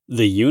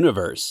The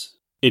universe.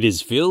 It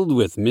is filled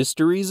with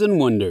mysteries and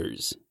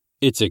wonders.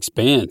 Its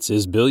expanse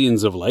is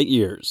billions of light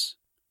years.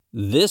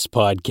 This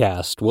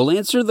podcast will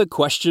answer the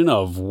question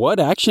of what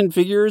action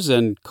figures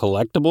and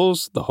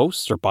collectibles the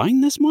hosts are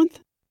buying this month.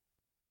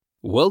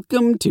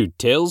 Welcome to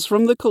Tales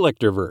from the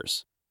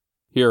Collectorverse.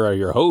 Here are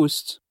your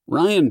hosts,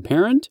 Ryan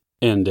Parent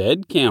and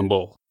Ed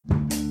Campbell.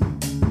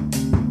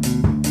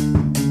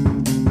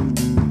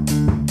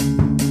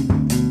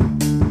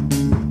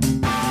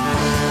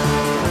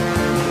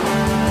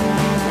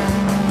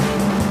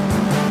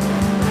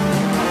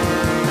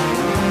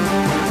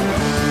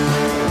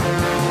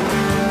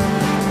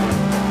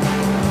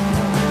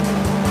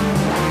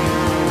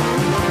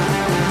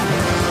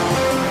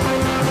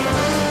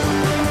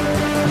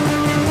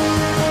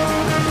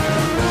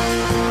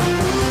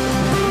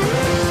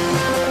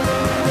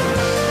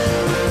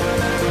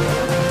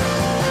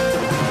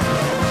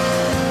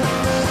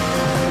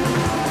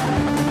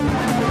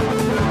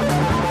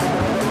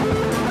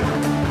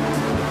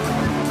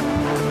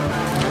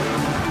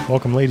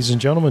 Welcome, ladies and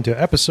gentlemen, to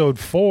episode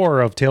 4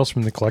 of Tales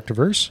from the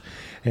Collectorverse,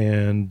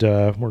 and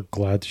we're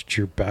glad that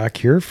you're back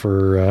here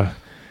for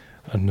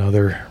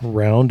another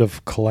round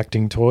of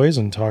collecting toys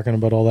and talking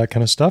about all that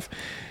kind of stuff.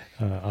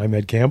 I'm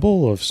Ed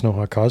Campbell of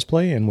Snowhawk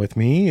Cosplay, and with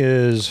me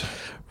is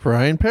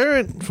Ryan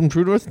Parent from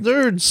True North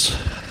Nerds.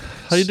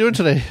 How you doing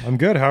today? I'm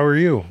good. How are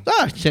you?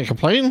 Can't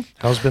complain.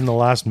 How's been the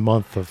last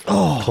month of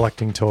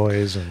collecting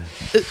toys and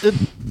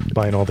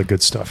buying all the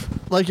good stuff?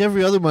 Like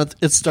every other month,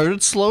 it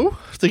started slow,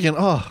 thinking,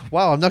 oh,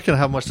 wow, I'm not going to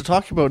have much to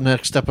talk about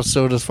next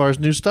episode as far as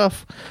new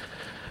stuff.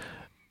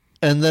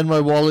 And then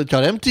my wallet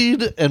got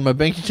emptied, and my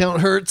bank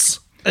account hurts,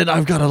 and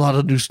I've got a lot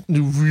of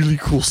new really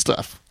cool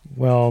stuff.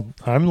 Well,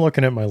 I'm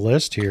looking at my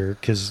list here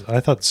because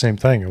I thought the same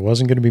thing. It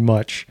wasn't going to be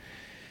much.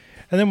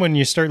 And then when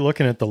you start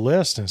looking at the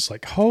list, and it's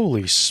like,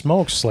 holy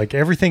smokes, like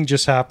everything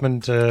just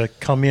happened to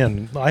come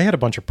in. I had a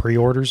bunch of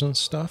pre-orders and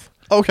stuff.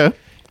 Okay.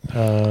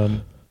 I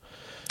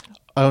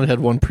only had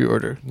one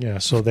pre-order. Yeah,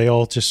 so they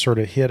all just sort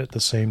of hit at the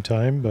same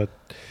time.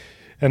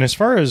 And as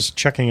far as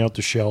checking out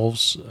the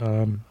shelves,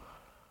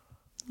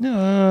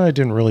 no, I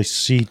didn't really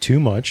see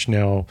too much.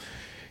 Now,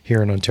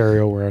 here in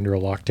Ontario, we're under a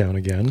lockdown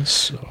again,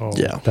 so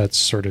yeah, that's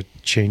sort of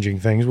changing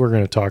things. We're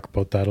going to talk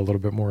about that a little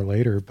bit more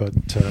later, but...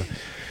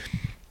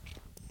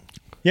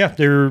 yeah,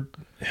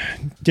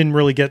 didn't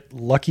really get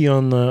lucky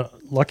on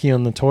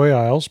the toy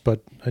aisles,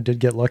 but I did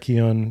get lucky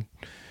on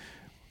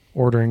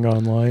ordering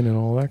online and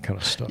all that kind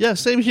of stuff. Yeah,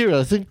 same here.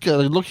 I think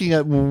looking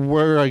at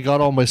where I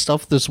got all my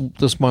stuff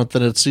this month,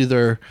 and it's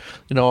either,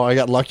 I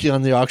got lucky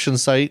on the auction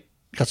site,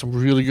 got some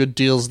really good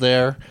deals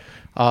there.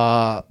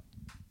 I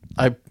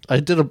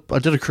did a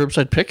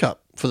curbside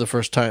pickup for the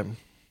first time.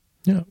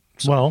 Yeah.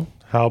 Well,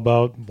 how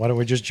about, why don't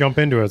we just jump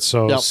into it?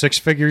 So, 6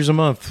 figures a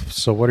month.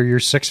 So what are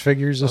your 6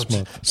 figures this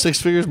month? 6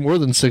 figures, more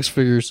than 6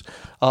 figures.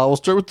 We'll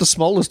start with the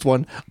smallest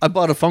one. I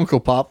bought a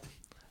Funko Pop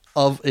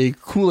of a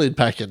Kool-Aid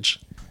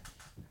package.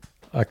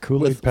 A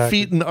Kool-Aid with package?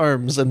 Feet and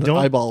arms and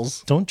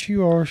eyeballs. Don't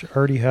you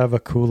already have a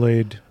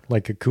Kool-Aid,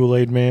 like a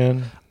Kool-Aid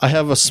man? I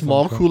have a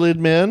small Kool-Aid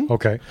man.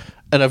 Okay.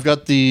 And I've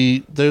got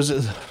there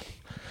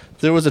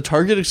was a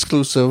Target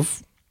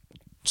exclusive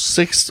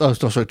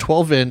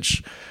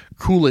 12-inch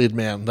Kool-Aid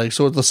man, like,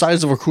 so the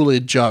size of a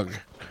Kool-Aid jug.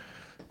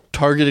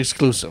 Target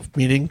exclusive,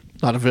 meaning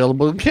not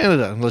available in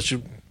Canada unless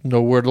you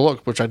know where to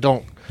look, which I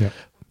don't. Yeah.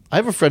 I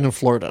have a friend in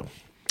Florida.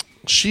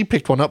 She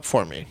picked one up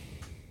for me.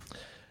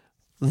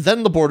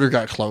 Then the border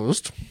got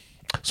closed.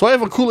 So I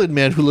have a Kool-Aid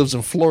man who lives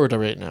in Florida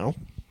right now.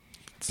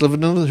 It's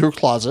living in her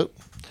closet.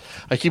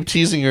 I keep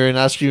teasing her and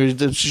asking her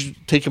to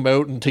take him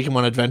out and take him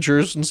on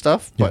adventures and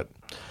stuff,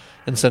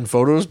 and send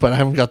photos, but I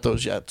haven't got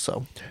those yet.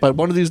 So, but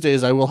one of these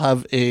days I will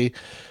have a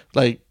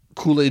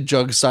Kool-Aid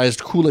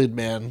jug-sized Kool-Aid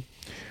man.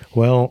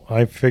 Well,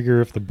 I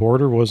figure if the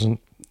border wasn't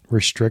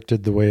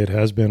restricted the way it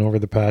has been over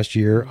the past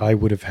year, I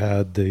would have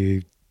had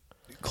the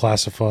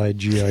classified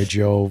G.I.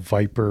 Joe,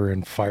 Viper,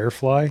 and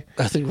Firefly.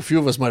 I think a few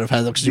of us might have had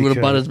them because you would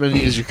have bought as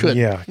many as you could.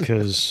 Yeah,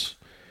 because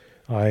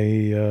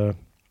I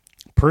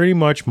pretty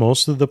much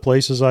most of the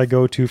places I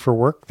go to for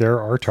work,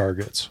 there are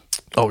Targets.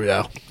 Oh,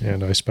 yeah.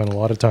 And I spent a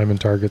lot of time in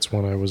Targets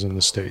when I was in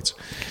the States.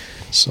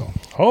 So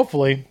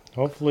hopefully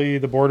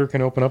the border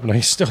can open up and I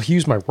still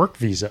use my work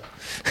visa.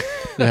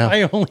 Yeah.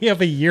 I only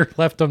have a year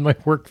left on my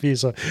work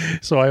visa.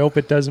 So I hope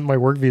my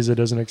work visa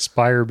doesn't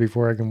expire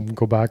before I can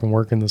go back and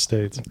work in the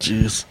States.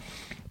 Jeez.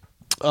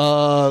 You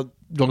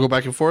want to go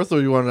back and forth, or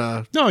you want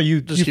to... No,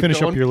 you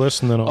finish up your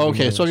list and then I'll...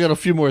 Okay, so I got a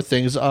few more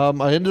things.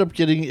 I ended up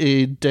getting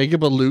a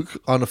Dagobah Luke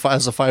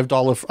as a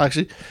 $5...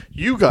 Actually,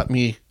 you got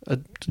me...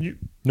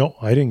 No,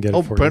 I didn't get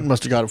it for you. Brent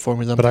must have got it for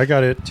me then. But I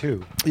got it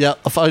too. Yeah,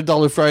 a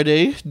 $5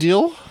 Friday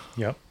deal.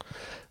 Yep.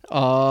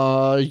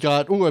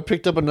 I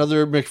picked up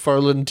another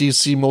McFarlane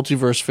DC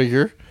Multiverse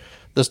figure.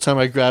 This time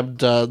I grabbed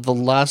the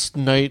Last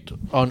Night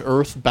on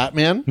Earth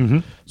Batman. Mm-hmm.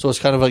 So it's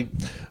kind of like...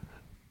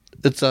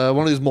 It's one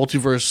of these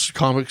multiverse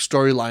comic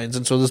storylines,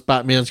 and so this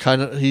Batman's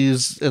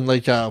he's in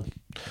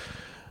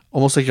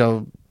almost like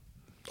a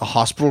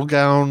hospital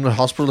gown,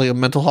 like a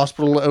mental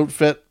hospital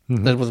outfit,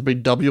 and with a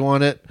big W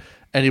on it,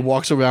 and he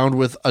walks around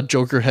with a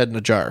Joker head in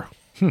a jar.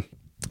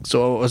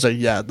 So I was like,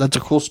 yeah, that's a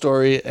cool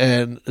story,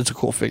 and it's a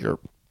cool figure.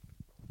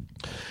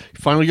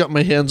 Finally got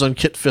my hands on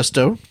Kit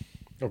Fisto.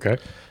 Okay.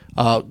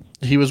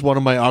 He was one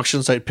of my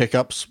auction site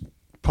pickups.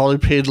 Probably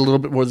paid a little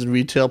bit more than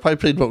retail. Probably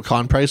paid about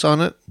con price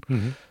on it.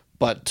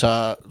 But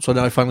so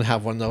now I finally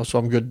have one though, so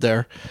I'm good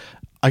there.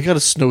 I got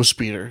a snow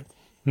speeder.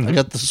 I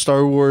got the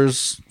Star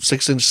Wars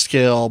 6-inch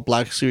scale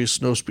Black Series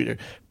snow speeder,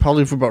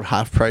 probably for about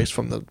half price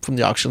from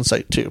the auction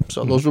site too.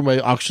 So those were my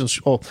auctions.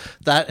 Oh,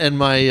 that and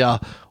my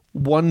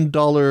 $1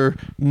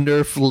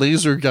 Nerf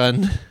laser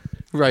gun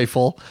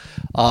rifle.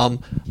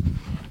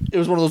 It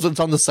was one of those that's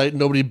on the site and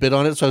nobody bid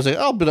on it, so I was like,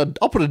 I'll put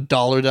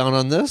 $1 down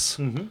on this,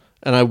 and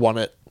I won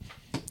it.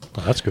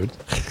 Oh, that's good.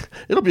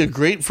 It'll be a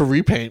great for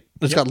repaint.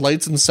 It's got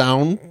lights and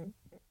sound,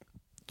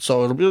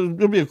 so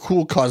it'll be a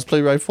cool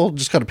cosplay rifle.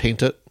 Just gotta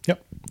paint it.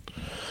 Yep.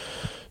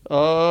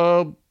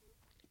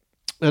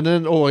 And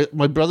then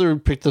my brother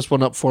picked this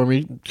one up for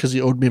me because he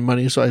owed me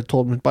money, so I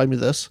told him to buy me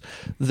this.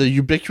 The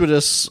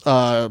Ubiquitous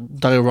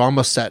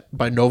diorama set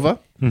by Nova.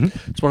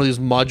 It's one of these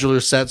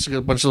modular sets. You got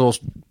a bunch of those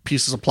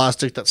pieces of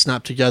plastic that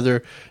snap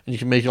together, and you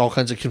can make all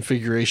kinds of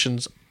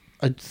configurations.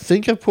 I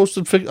think I've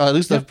posted,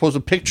 I've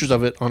posted pictures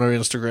of it on our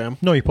Instagram.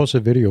 No, you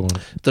posted a video on it.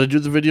 Did I do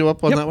the video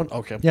up on that one?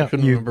 Okay. Yeah, I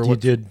couldn't remember you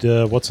did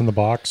what's in the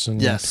box.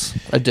 And yes,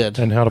 I did.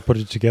 And how to put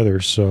it together.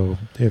 So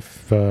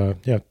if,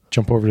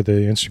 jump over to the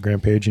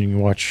Instagram page and you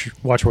can watch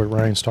what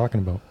Ryan's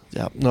talking about.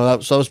 Yeah, no,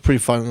 that was pretty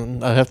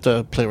fun. I have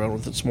to play around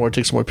with it some more,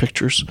 take some more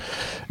pictures.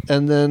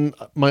 And then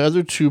my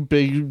other two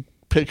big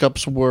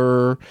pickups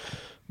were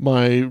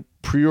my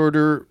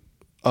pre-order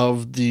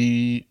of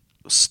the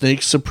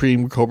Snake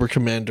Supreme Cobra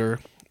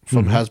Commander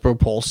from Hasbro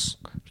Pulse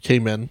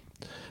came in.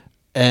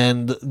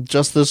 And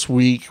just this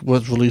week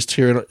was released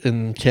here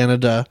in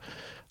Canada,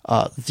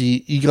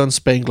 the Egon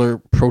Spangler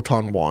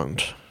Proton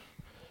Wand.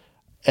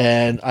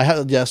 And I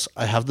have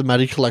the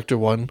Matty Collector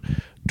one.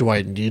 Do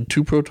I need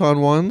 2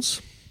 Proton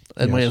Wands?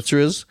 And my answer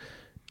is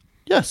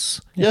yes.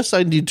 Yes,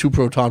 I need 2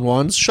 Proton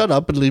Wands. Shut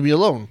up and leave me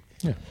alone.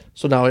 Yeah.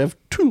 So now I have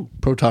 2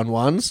 Proton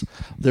Wands.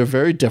 They're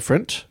very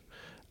different.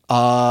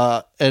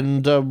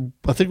 And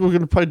I think we're going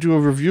to probably do a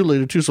review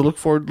later too. So look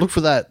for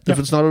that. If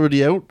it's not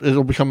already out,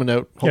 it'll be coming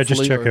out. Hopefully. Yeah,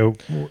 just check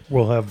out.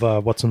 We'll have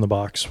what's in the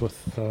box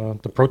with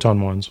the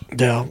Proton ones.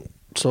 Yeah.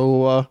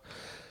 So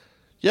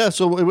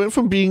so it went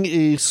from being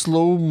a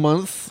slow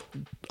month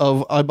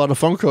of I bought a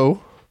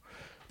Funko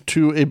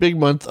to a big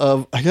month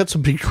of I got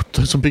some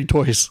big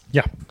toys.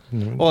 Yeah.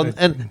 Well,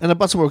 and I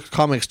bought some more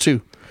comics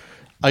too.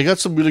 I got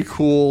some really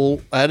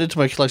cool added to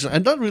my collection.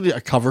 I'm not really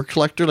a cover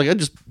collector. Like I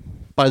just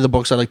buy the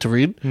books I like to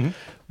read.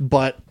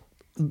 But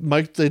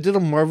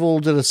Marvel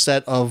did a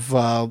set of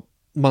all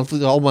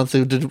month.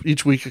 They did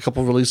each week a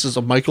couple of releases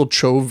of Michael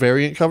Cho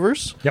variant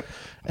covers. Yep.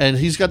 And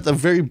he's got the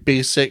very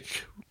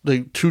basic,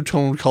 like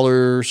 2-tone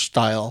color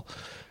style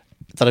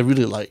that I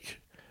really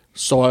like.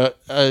 So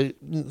I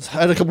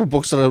had a couple of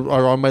books that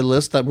are on my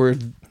list that were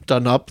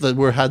done up that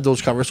had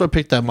those covers. So I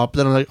picked them up.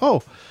 Then I'm like,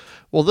 oh,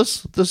 well,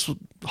 this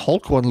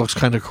Hulk one looks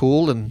kind of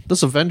cool, and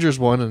this Avengers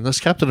one, and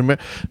this Captain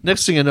America.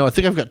 Next thing I know, I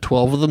think I've got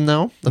 12 of them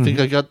now. I think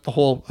I got the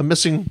whole. I'm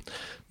missing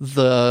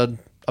the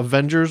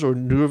Avengers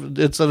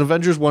it's an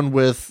Avengers one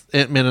with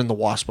Ant-Man and the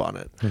Wasp on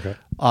it. Okay.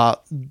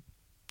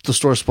 The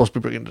store's supposed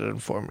to be bringing it in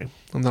for me,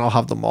 and then I'll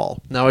have them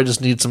all. Now I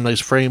just need some nice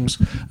frames,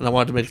 and I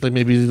wanted to make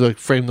maybe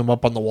frame them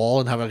up on the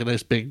wall and have a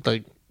nice big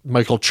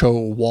Michael Cho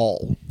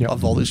wall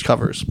of all these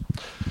covers.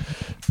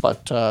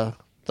 But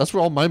that's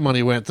where all my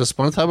money went this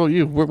month. How about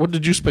you? What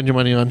did you spend your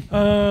money on?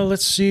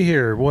 Let's see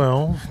here.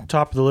 Well,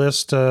 top of the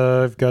list,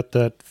 I've got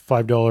that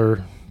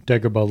 $5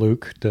 Dagobah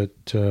Luke that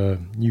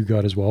you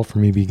got as well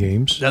from EB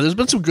Games. Yeah, there's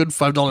been some good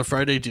 $5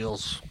 Friday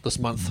deals this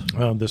month.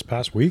 This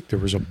past week, there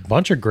was a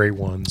bunch of great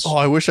ones. Oh,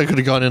 I wish I could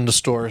have gone into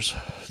stores.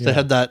 Yeah. They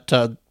had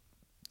that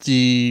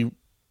the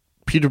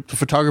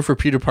photographer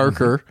Peter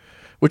Parker,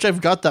 which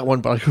I've got that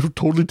one, but I could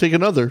totally take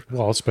another.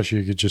 Well, especially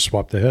you could just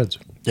swap the heads.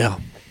 Yeah.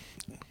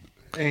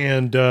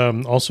 And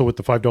also with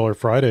the $5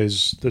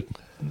 Fridays,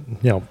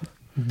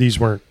 these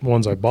weren't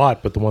ones I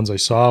bought, but the ones I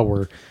saw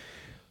were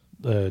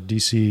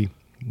DC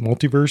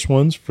Multiverse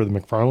ones for the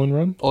McFarlane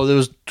run. Oh, there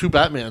was 2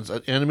 Batmans,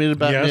 animated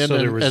Batman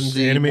there was and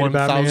the animated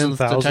Batman,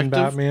 1000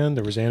 Batman.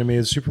 There was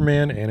animated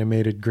Superman,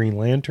 animated Green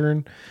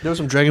Lantern. There was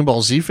some Dragon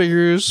Ball Z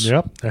figures.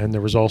 Yep, and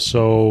there was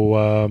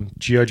also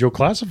G.I. Joe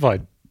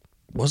Classified.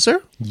 Was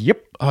there?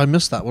 Yep. Oh, I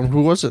missed that one.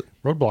 Who was it?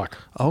 Roadblock.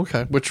 Oh,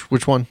 okay.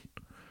 Which one?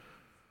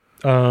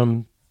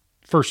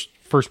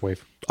 First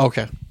wave.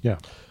 Okay. Yeah.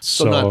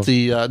 So not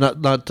the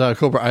not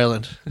Cobra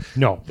Island.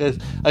 No.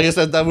 I guess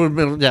that would have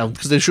been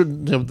because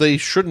they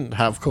shouldn't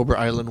have Cobra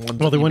Island one.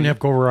 Well, they wouldn't have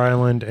Cobra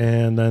Island,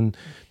 and then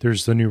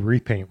there's the new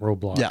repaint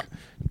Roadblock. Yeah.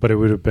 But it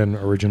would have been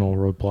original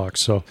Roadblock,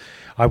 so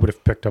I would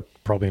have picked up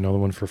probably another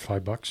one for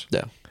 $5.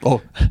 Yeah.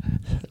 Oh,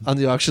 on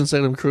the auction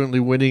site, I'm currently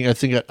winning. I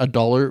think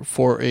 $1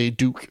 for a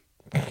Duke.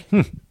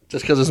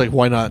 Just because it's like,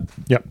 why not?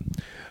 Yep.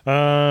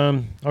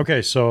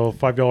 Okay, so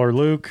 $5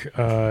 Luke.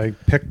 I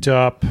picked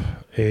up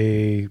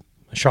a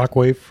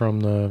Shockwave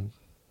from the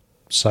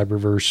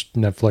Cyberverse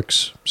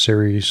Netflix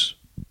series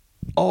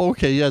Oh,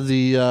 okay. Yeah,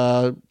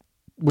 the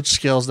which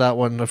scale's that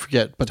one? I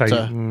forget. But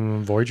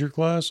Titan Voyager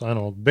class? I don't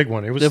know. Big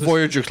one. It was the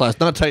Voyager class,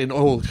 not Titan.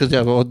 Oh, because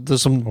well,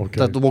 there's some.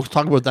 Okay. We'll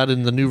talk about that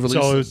in the new release.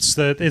 So it's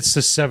the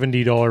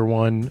 $70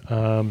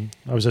 one.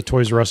 I was at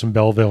Toys R Us in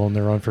Belleville, and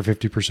they're on for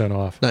 50%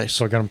 off. Nice.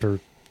 So I got them for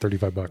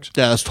 $35.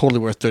 Yeah, that's totally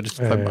worth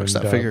 $35.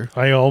 That figure.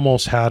 I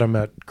almost had them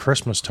at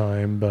Christmas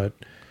time, but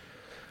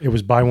it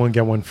was buy one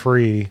get one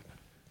free,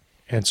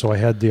 and so I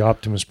had the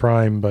Optimus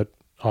Prime, but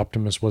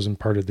Optimus wasn't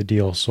part of the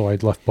deal, so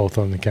I'd left both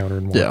on the counter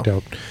and walked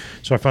out.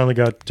 So I finally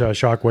got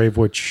Shockwave,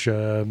 which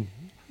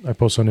I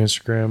post on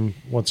Instagram.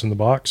 What's in the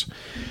box?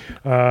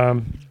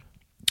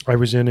 I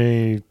was in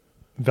a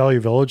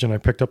Value Village, and I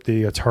picked up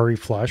the Atari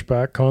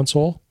Flashback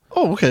console.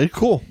 Oh, okay,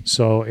 cool.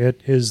 So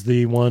it is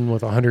the one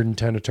with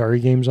 110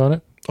 Atari games on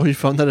it. Oh, you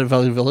found that at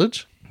Value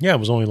Village? Yeah, it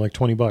was only like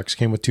 $20.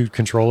 Came with 2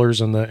 controllers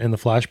and the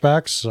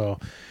flashbacks. So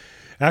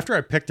after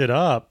I picked it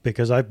up,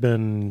 because I've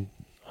been,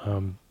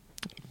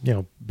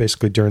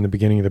 basically during the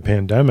beginning of the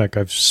pandemic,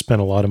 I've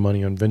spent a lot of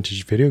money on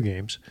vintage video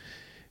games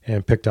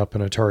and picked up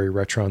an Atari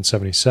Retron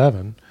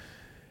 77.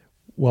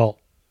 Well,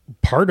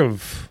 part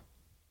of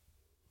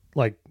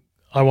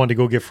I wanted to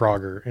go get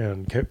Frogger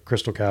and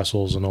Crystal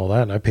Castles and all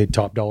that, and I paid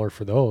top dollar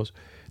for those.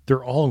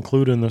 They're all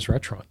included in this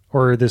Retron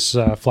or this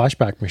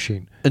flashback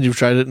machine. And you've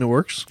tried it and it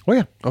works? Oh,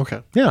 yeah.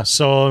 Okay. Yeah,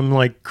 so I'm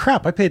like,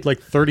 crap, I paid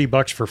like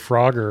 $30 for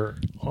Frogger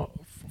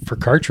for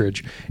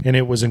cartridge, and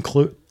it was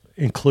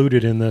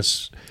included in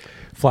this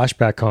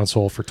flashback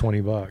console for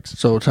 $20.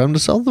 So time to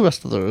sell the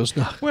rest of those.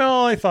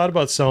 Well, I thought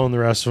about selling the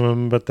rest of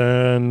them, but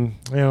then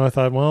I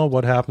thought, well,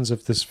 what happens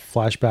if this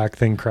flashback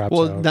thing craps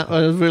out? Now,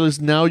 I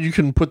realized now you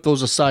can put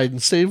those aside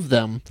and save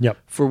them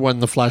for when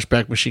the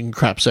flashback machine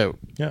craps out.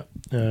 Yeah.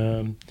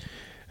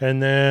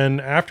 And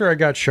then after I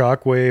got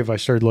Shockwave, I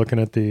started looking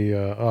at the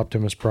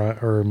Optimus Prime,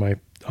 or my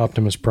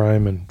Optimus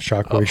Prime and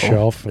Shockwave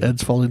shelf. And,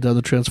 Ed's falling down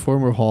the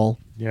Transformer hall.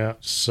 Yeah,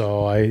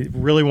 so I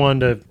really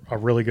wanted a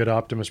really good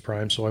Optimus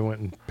Prime, so I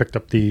went and picked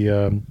up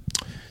the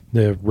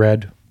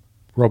red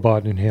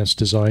robot enhanced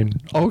design.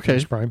 Oh, okay,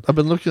 Optimus Prime. I've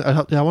been looking.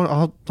 I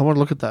want to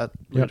look at that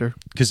later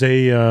because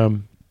they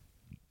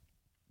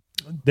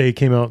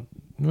came out.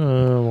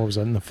 What was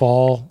that, in the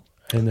fall,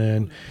 and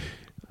then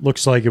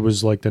looks like it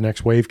was like the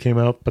next wave came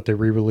out, but they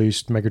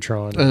re-released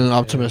Megatron and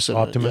Optimus.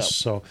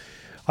 So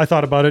I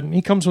thought about it, and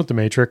he comes with the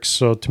Matrix.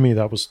 So to me,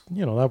 that was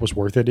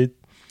worth it.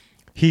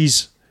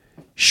 He's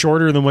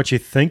shorter than what you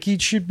think he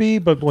should be,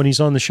 but when he's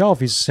on the shelf,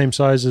 he's the same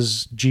size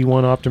as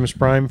G1 Optimus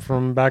Prime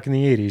from back in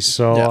the 80s.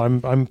 So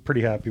I'm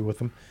pretty happy with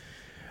him.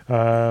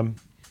 I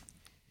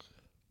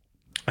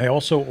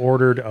also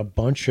ordered a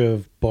bunch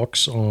of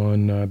books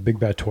on Big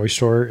Bad Toy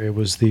Store. It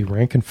was the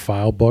Rank and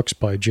File books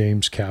by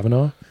James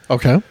Kavanaugh.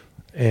 Okay.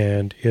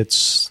 And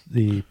it's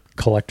the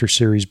collector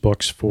series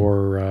books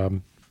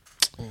for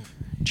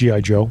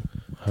G.I. Joe.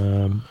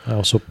 I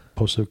also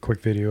posted a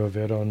quick video of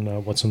it on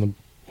what's in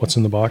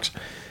the box.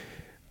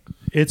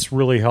 It's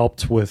really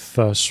helped with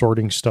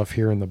sorting stuff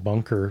here in the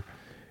bunker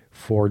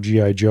for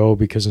G.I. Joe,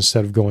 because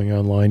instead of going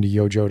online to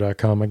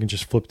yojo.com, I can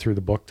just flip through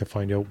the book to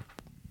find out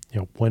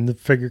when the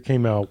figure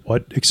came out,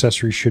 what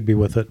accessories should be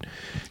with it.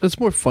 It's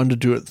more fun to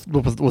do it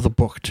with a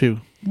book too.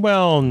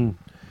 Well,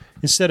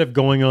 instead of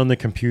going on the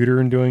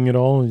computer and doing it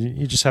all,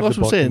 you just have the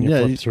book and you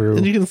flip through.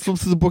 And you can flip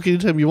through the book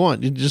anytime you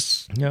want. You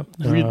just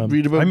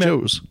read about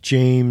Joe's.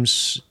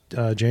 James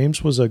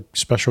was a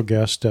special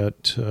guest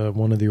at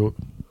one of the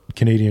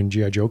Canadian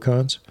G.I. Joe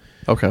cons.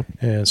 Okay.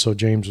 And so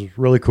James was a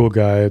really cool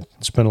guy. I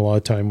spent a lot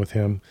of time with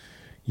him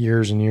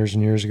years and years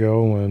and years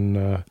ago when,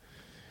 I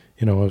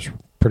was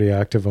pretty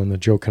active on the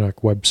Joe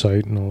Canuck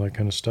website and all that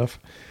kind of stuff.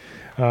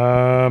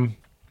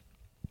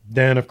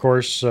 Then, of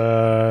course,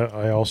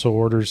 I also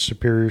ordered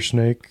Superior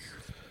Snake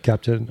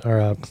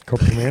Cobra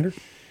Commander.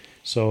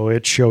 So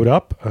it showed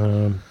up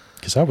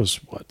because that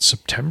was,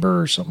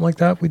 September or something like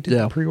that. We did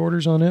the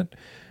pre-orders on it.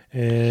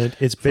 And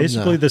it's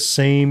basically the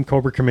same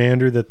Cobra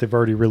Commander that they've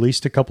already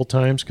released a couple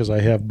times, because I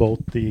have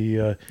both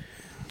the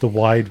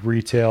wide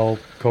retail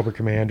Cobra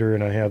Commander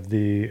and I have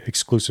the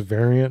exclusive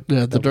variant.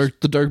 Yeah, the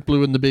dark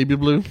blue and the baby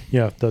blue.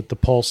 Yeah, the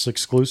Pulse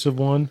exclusive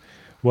one.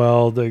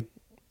 Well, the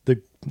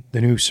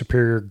new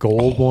Superior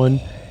Gold one,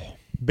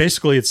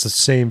 basically it's the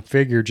same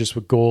figure just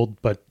with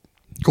gold, but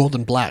gold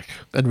and black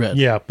and red.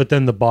 Yeah, but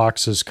then the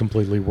box is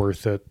completely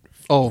worth it.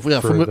 Oh yeah,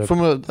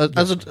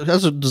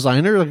 as a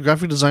designer, like a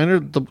graphic designer,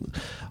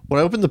 when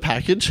I opened the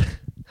package,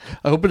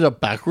 I opened it up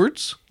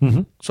backwards,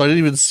 so I didn't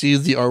even see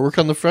the artwork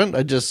on the front.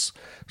 I just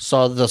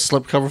saw the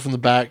slip cover from the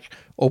back,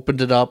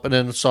 opened it up, and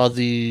then saw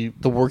the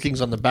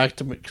workings on the back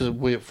because the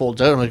way it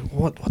folds out. I'm like,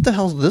 what the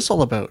hell is this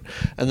all about?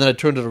 And then I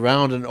turned it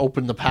around and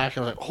opened the pack,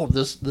 and I was like, oh,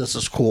 this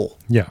is cool.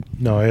 Yeah,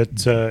 no,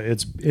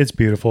 it's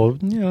beautiful.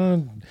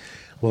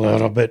 A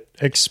little bit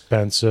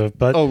expensive,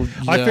 but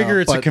I figure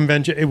it's a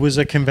convention. It was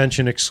a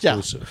convention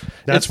exclusive. Yeah,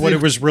 that's what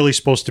it was really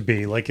supposed to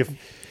be. Like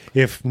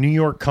if New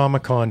York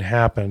Comic Con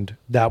happened,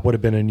 that would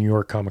have been a New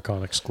York Comic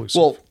Con exclusive.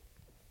 Well,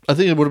 I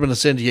think it would have been a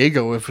San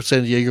Diego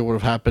San Diego would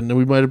have happened, and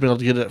we might have been able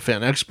to get it at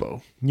Fan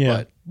Expo.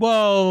 Yeah.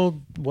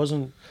 Well,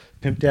 wasn't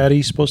Pimp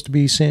Daddy supposed to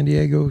be San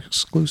Diego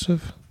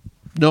exclusive?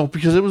 No,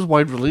 because it was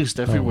wide released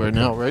everywhere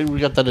now, right? We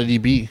got that at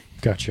EB.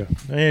 Gotcha.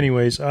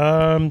 Anyways,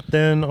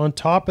 then on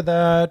top of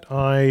that,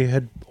 I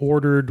had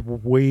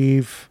ordered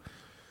Wave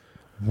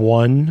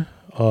 1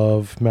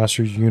 of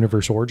Masters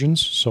Universe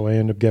Origins. So I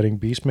ended up getting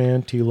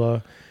Beastman,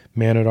 Tila,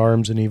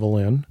 Man-at-Arms, and Evil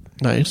Lyn.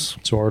 Nice.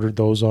 So I ordered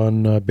those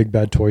on Big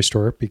Bad Toy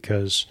Store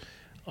because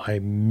I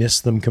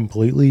missed them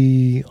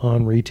completely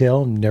on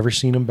retail. Never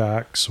seen them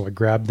back. So I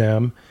grabbed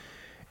them.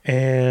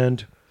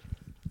 And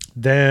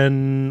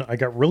then I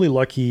got really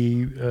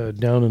lucky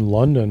down in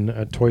London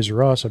at Toys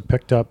R Us. I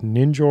picked up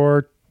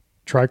Ninjor,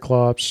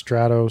 Triclops,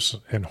 Stratos,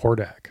 and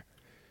Hordak.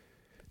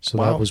 So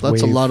Wow,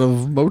 that's a lot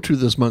of Motu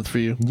this month for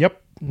you.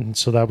 Yep. And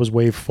so that was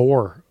Wave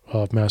 4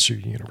 of Master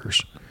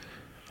Universe.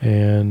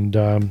 And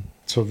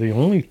so the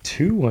only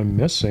two I'm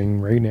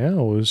missing right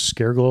now is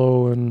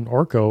Scareglow and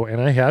Orko.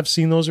 And I have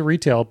seen those at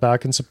retail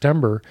back in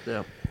September.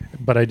 Yeah.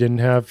 But I didn't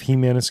have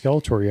He-Man and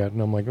Skeletor yet.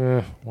 And I'm like,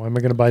 why am I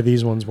going to buy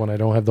these ones when I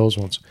don't have those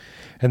ones?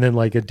 And then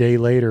like a day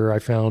later, I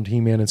found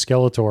He-Man and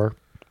Skeletor.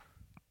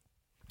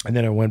 And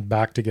then I went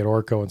back to get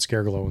Orko and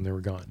Scareglow, and they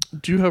were gone.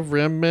 Do you have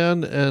Ram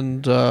Man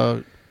and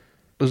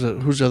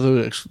who's the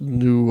other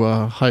new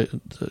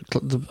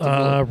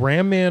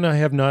Ram Man I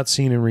have not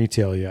seen in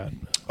retail yet.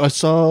 I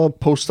saw a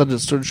post that it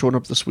started showing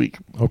up this week.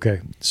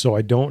 Okay, so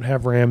I don't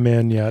have Ram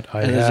Man yet.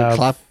 I And have is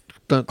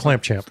it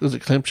Clamp Champ. Is it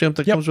Clamp Champ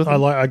that Yep, comes with it?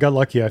 I got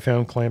lucky. I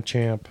found Clamp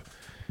Champ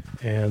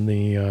and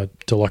the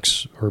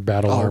deluxe or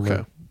battle armor.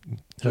 Okay.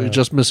 So you're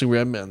just missing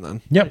Ram Man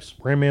then. Yep, Nice.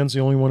 Ram Man's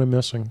the only one I'm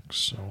missing.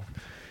 So,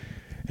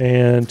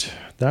 and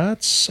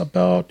that's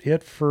about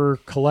it for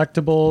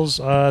collectibles.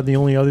 The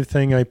only other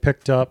thing I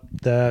picked up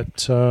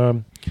that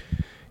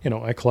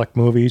I collect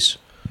movies,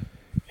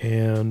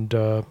 and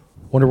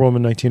Wonder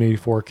Woman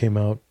 1984 came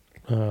out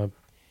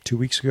 2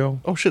 weeks ago.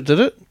 Oh shit, did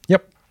it?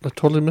 Yep. I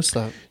totally missed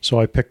that. So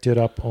I picked it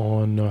up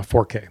on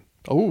 4K.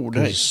 Oh,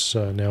 nice.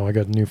 Now I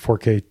got a new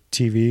 4K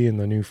TV and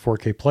the new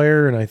 4K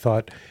player, and I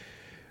thought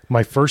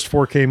my first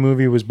 4K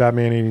movie was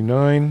Batman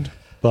 89,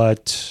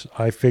 but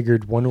I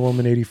figured Wonder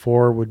Woman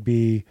 84 would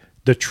be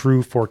the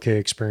true 4K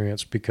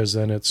experience because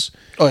then it's...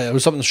 Oh yeah, it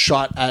was something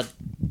shot at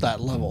that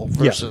level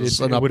versus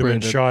it an would have been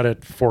upgraded. shot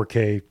at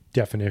 4K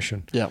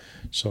definition. Yeah.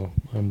 So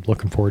I'm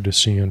looking forward to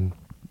seeing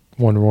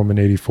Wonder Woman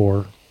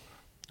 84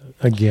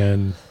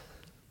 again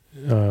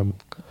on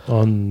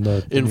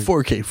the... In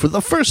 4K for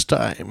the first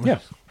time. Yeah.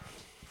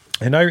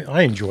 And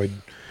I enjoyed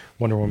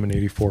Wonder Woman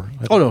 84.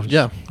 I thought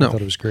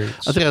it was great.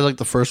 I think I like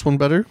the first one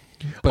better.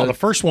 Well, But the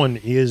first one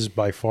is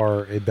by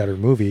far a better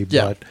movie,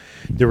 Yeah. but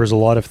there was a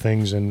lot of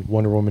things in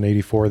Wonder Woman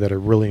 84 that I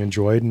really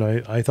enjoyed, and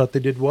I thought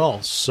they did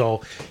well.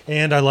 So,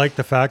 and I like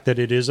the fact that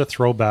it is a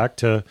throwback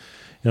to,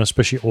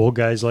 especially old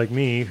guys like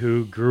me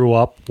who grew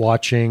up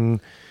watching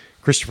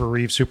Christopher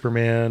Reeve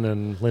Superman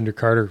and Linda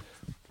Carter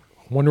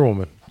Wonder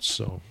Woman.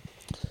 So,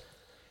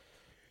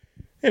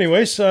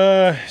 anyways,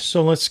 so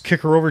let's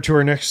kick her over to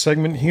our next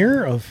segment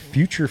here of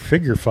Future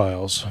Figure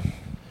Files.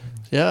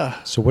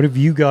 yeah. So what have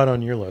you got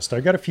on your list?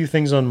 I got a few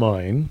things on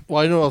mine.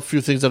 Well, I know a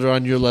few things that are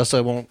on your list.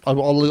 I'll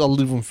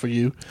leave them for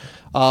you.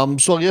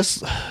 So I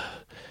guess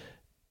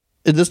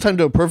in this time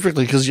to it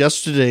perfectly because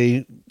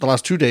yesterday, the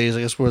last 2 days,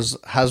 I guess was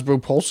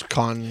Hasbro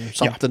PulseCon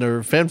something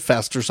or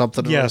FanFest or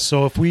something. Yeah,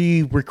 so if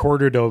we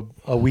recorded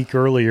a week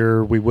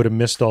earlier, we would have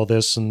missed all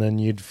this, and then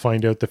you'd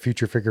find out the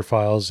Future Figure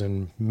Files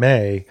in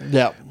May.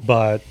 Yeah.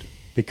 But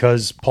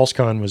because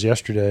PulseCon was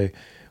yesterday,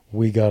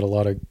 we got a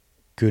lot of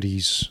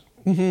goodies.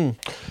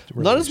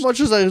 Mm-hmm. Not as much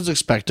as I was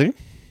expecting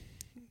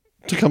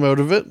to come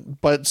out of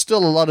it, but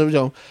still a lot of,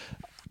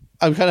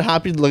 I'm kind of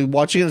happy like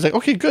watching it. It's like,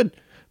 okay, good.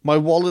 My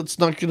wallet's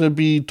not going to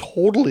be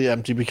totally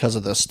empty because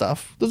of this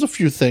stuff. There's a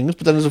few things,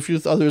 but then there's a few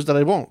others that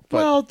I won't. But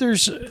Well,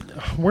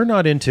 we're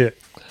not into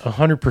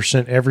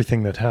 100%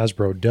 everything that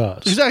Hasbro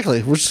does.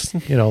 exactly. Which,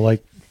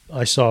 Like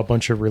I saw a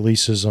bunch of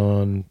releases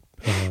on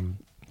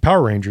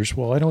Power Rangers.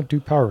 Well, I don't do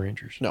Power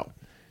Rangers. no,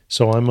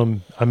 So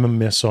I'm a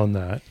miss on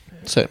that.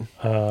 same.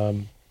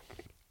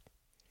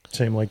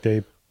 Same like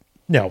they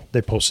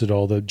posted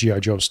all the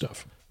G.I. Joe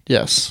stuff.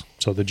 Yes.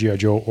 So the G.I.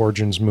 Joe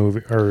Origins movie,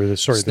 the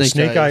Snake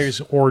Snake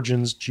Eyes. Eyes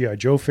Origins G.I.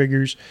 Joe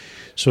figures.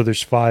 So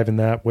there's 5 in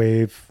that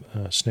wave: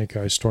 Snake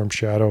Eyes, Storm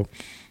Shadow,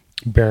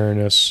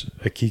 Baroness,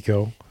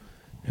 Akiko,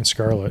 and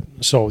Scarlet.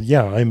 So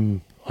yeah,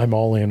 I'm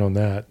all in on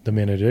that the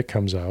minute it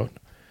comes out.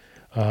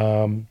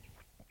 That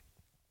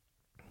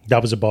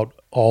was about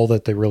all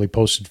that they really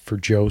posted for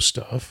Joe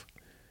stuff.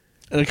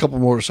 And a couple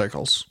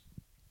motorcycles.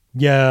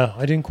 Yeah,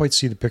 I didn't quite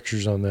see the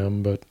pictures on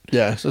them, but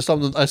Yeah, so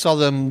I saw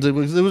them. There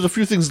was a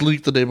few things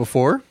leaked the day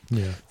before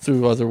yeah.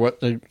 through other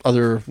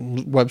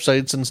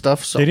websites and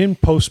stuff. So They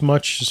didn't post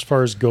much as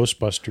far as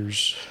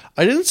Ghostbusters.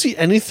 I didn't see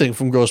anything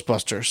from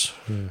Ghostbusters,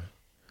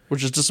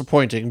 which is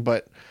disappointing.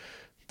 But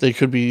they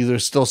could be either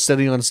still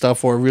sitting on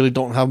stuff or really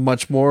don't have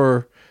much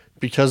more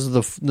because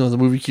of the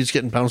movie keeps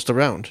getting bounced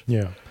around.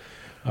 Yeah.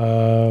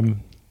 Now,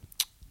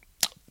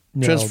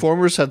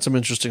 Transformers had some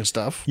interesting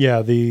stuff.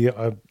 yeah, the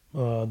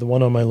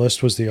one on my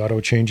list was the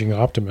auto-changing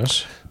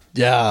Optimus.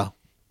 Yeah,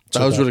 that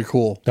So was that- really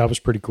cool. That was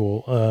pretty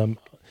cool.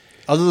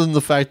 other than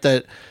the fact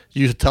that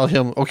you tell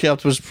him, okay,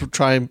 Optimus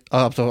Prime,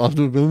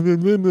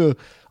 Optimus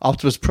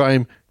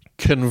Prime,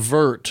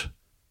 convert,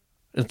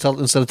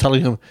 instead of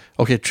telling him,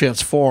 okay,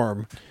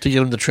 transform, to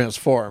get him to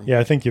transform. Yeah,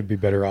 I think you'd be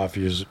better off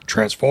use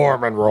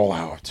transform and roll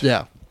out.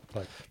 Yeah.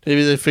 Like,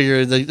 Maybe they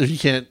figure that you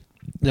can't,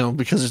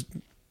 because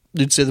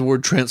you'd say the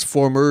word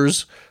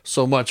transformers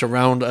so much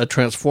around a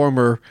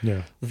transformer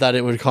that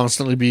it would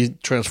constantly be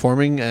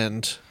transforming.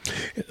 And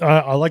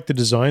I like the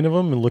design of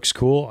them. It looks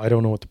cool. I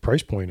don't know what the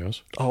price point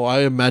is. oh,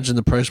 I imagine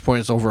the price point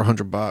is over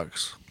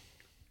 $100.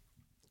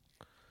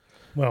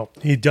 Well,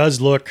 he does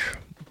look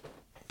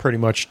pretty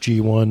much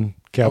G1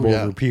 cab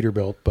over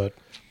Peterbilt, but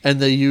and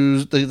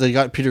they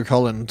got Peter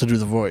Cullen to do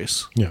the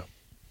voice. Yeah.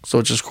 So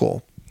it's just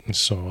cool.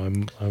 So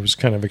I was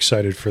kind of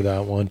excited for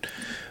that one.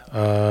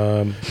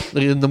 And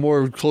the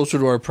more closer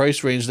to our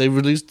price range, they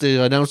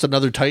announced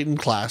another Titan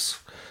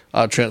class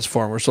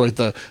transformer. So like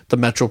the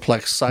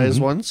Metroplex size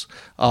ones.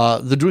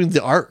 They're doing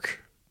the Arc.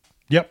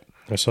 Yep,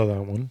 I saw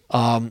that one.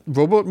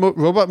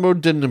 Robot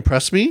mode didn't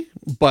impress me,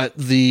 but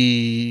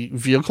the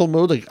vehicle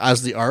mode, like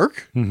as the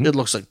Arc, it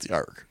looks like the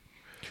Arc.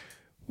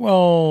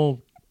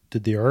 Well,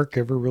 did the Arc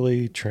ever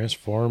really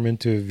transform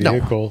into a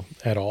vehicle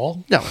at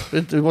all? No,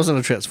 it wasn't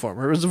a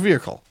transformer. It was a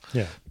vehicle.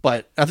 Yeah.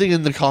 But I think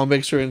in the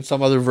comics or in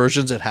some other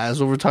versions it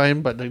has over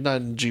time, but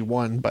not in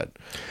G1. But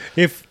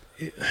if,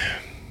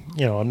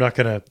 I'm not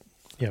going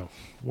to,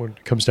 when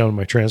it comes down to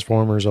my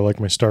Transformers, I like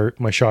my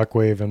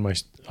Shockwave and my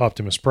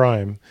Optimus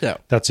Prime. Yeah.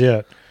 That's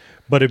it.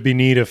 But it'd be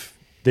neat if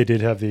they did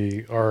have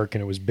the Arc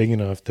and it was big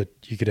enough that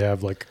you could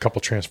have like a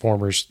couple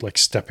Transformers like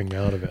stepping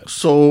out of it.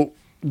 So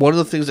one of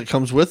the things that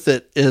comes with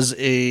it is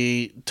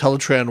a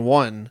Teletran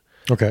 1.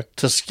 Okay.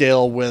 To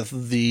scale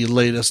with the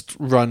latest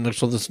run,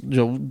 so this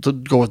to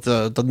go with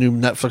the new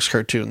Netflix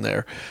cartoon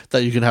there,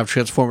 that you can have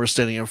Transformers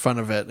standing in front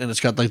of it, and it's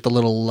got like the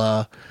little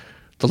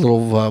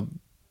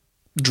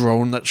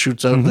drone that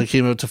shoots out. They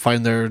came out to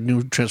find their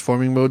new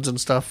transforming modes and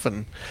stuff,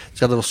 and it's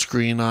got a little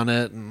screen on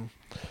it, and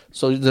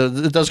so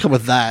it does come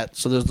with that.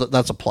 So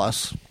that's a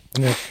plus.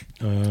 Yeah.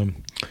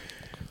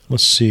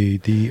 Let's see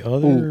the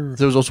other.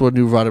 There was also a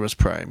new Rodimus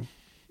Prime.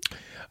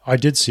 I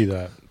did see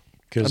that.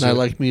 And I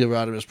like me a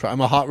Rodimus Prime.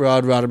 I'm a Hot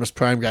Rod Rodimus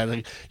Prime guy.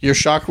 Like your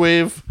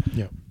Shockwave,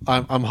 yeah.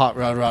 I'm Hot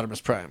Rod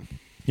Rodimus Prime.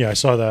 Yeah, I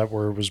saw that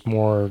where it was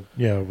more.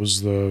 Yeah, it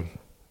was the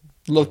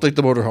looked like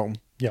the motorhome.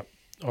 Yeah,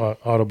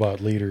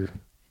 Autobot leader.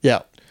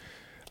 Yeah.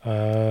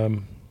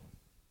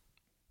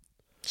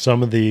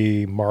 Some of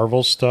the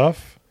Marvel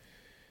stuff.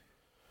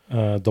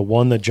 The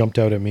one that jumped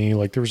out at me,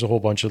 like there was a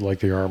whole bunch of like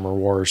the Armor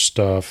Wars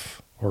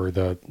stuff. Or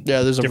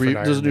there's a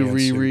new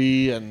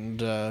Riri and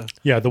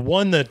the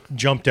one that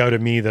jumped out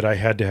at me that I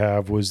had to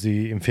have was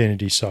the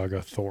Infinity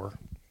Saga Thor.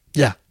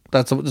 Yeah,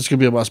 this could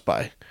be a must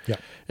buy. Yeah,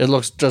 it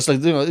looks just like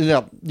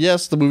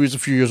yes, the movie's a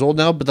few years old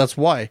now, but that's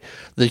why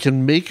they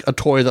can make a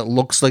toy that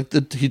looks like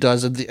he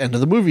does at the end of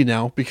the movie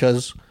now,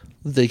 because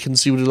they can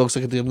see what it looks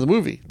like at the end of the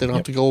movie. They don't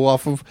have to go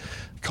off of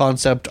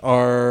concept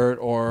art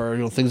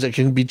or things that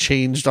can be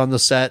changed on the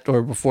set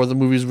or before the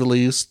movie's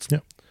released. Yeah.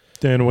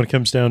 Then when it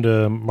comes down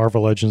to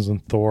Marvel Legends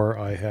and Thor,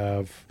 I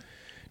have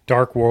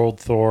Dark World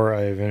Thor,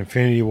 I have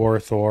Infinity War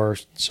Thor,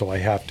 so I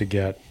have to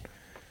get,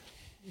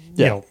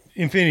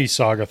 Infinity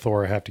Saga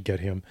Thor, I have to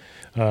get him.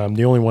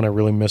 The only one I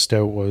really missed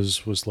out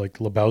was like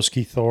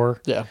Lebowski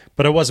Thor. Yeah.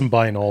 But I wasn't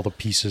buying all the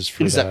pieces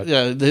for that.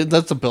 Yeah,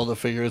 that's a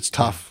Build-A-Figure. It's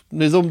tough.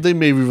 They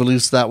may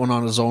release that one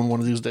on its own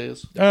one of these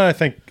days. I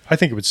think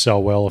it would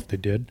sell well if they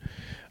did.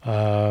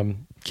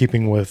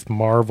 Keeping with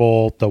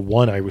Marvel, the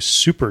one I was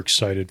super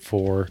excited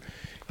for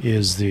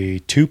is the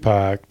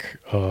 2-pack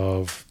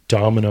of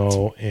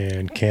Domino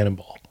and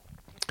Cannonball.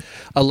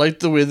 I liked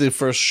the way they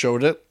first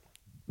showed it.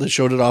 They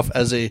showed it off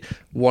as a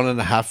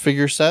 1.5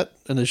 figure set,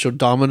 and they showed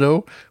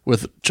Domino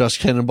with just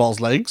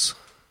Cannonball's legs.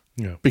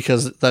 Yeah,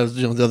 because that was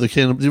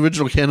the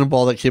original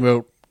Cannonball that came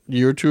out a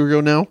year or two ago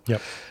now.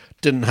 Yep.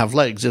 Didn't have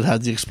legs. It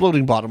had the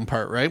exploding bottom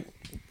part, right?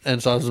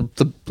 And so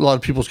a lot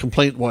of people's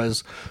complaint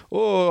was,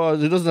 oh,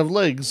 it doesn't have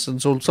legs. And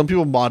so some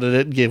people modded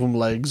it and gave him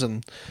legs.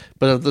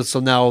 So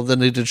now then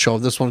they did show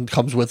this one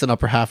comes with an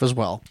upper half as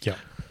well. Yeah.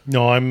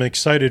 No, I'm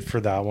excited for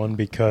that one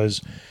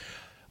because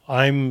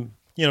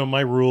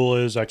my rule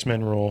is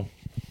X-Men rule.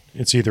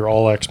 It's either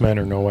all X-Men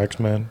or no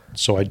X-Men.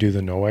 So I do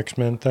the no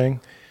X-Men thing.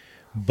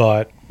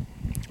 But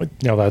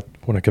now that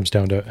when it comes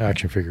down to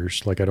action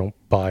figures, like I don't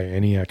buy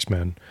any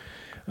X-Men.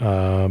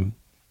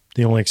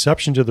 The only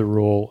exception to the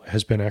rule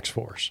has been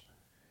X-Force,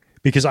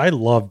 because I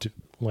loved,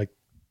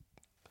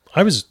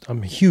 I'm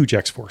a huge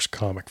X-Force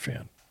comic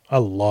fan. I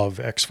love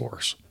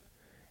X-Force.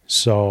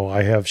 So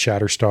I have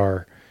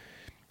Shatterstar.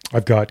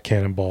 I've got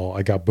Cannonball.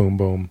 I got Boom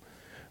Boom.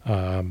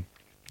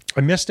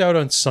 I missed out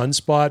on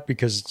Sunspot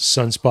because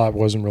Sunspot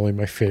wasn't really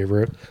my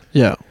favorite.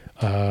 Yeah.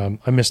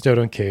 I missed out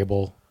on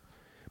Cable,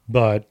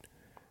 but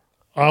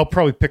I'll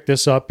probably pick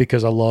this up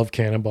because I love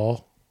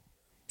Cannonball.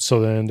 So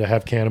then to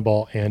have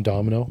Cannonball and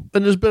Domino.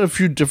 And there's been a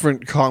few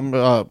different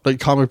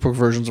comic book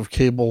versions of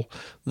Cable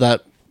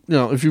that,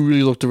 if you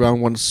really looked around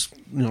once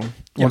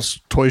once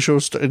toy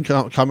shows and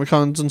Comic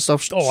Cons and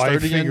stuff. Oh, I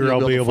start again, figure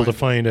you'll I'll be able to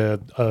find find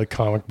a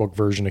comic book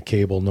version of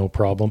Cable, no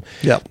problem.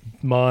 it. Yeah.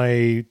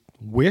 My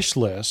wish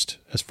list,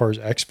 as far as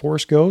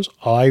X-Force goes,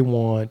 I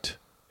want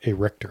a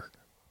Richter.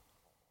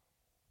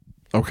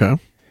 Okay.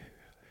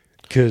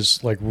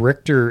 Because like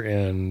Richter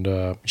and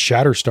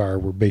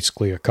Shatterstar were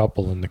basically a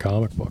couple in the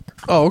comic book.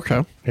 Oh,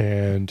 okay.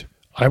 And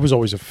I was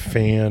always a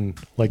fan.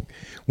 Like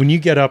when you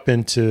get up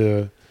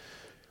into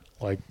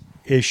like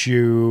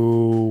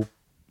issue,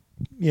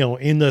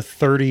 in the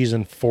 30s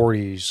and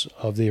 40s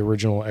of the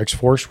original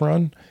X-Force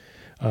run,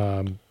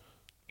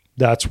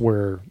 that's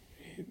where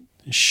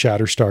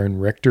Shatterstar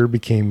and Richter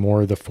became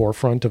more the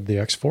forefront of the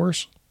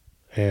X-Force.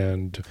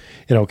 And,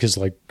 because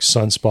like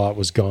Sunspot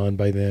was gone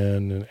by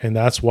then. And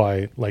that's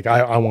why, like,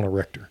 I want a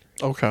Richter.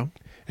 Okay.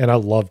 And I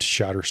loved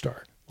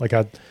Shatterstar. Like,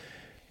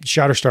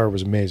 Shatterstar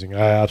was amazing.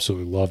 I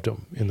absolutely loved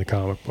him in the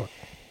comic book.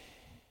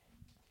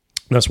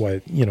 That's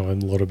why, I'm a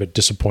little bit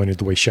disappointed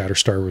the way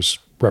Shatterstar was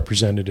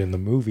represented in the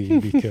movie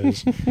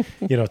because,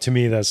 to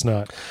me, that's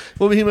not.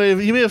 Well, he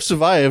may have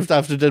survived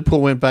after Deadpool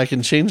went back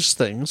and changed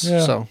things.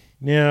 Yeah. So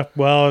Yeah.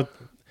 Well,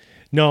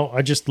 no,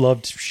 I just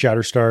loved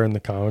Shatterstar in the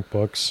comic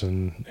books,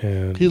 and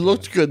he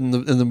looked good in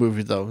the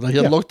movie though. Like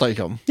it looked like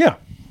him. Yeah.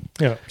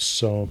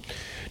 So,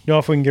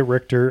 if we can get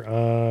Richter,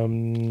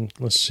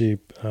 let's see.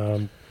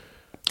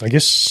 I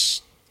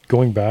guess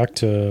going back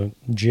to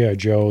G.I.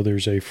 Joe,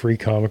 there's a free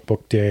comic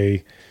book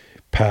day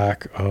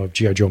pack of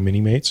G.I. Joe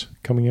Mini-Mates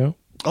coming out.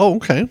 Oh,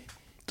 okay.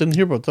 Didn't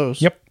hear about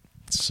those. Yep.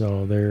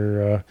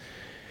 So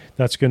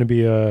that's going to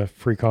be a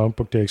free comic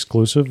book day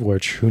exclusive,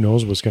 which who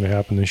knows what's going to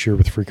happen this year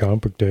with free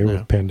comic book day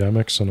with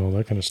pandemics and all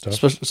that kind of stuff.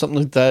 Especially something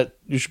like that,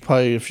 you should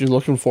probably, if you're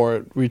looking for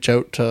it, reach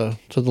out to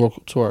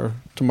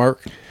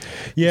Mark.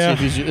 Yeah.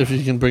 See if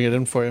he can bring it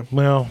in for you.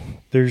 Well,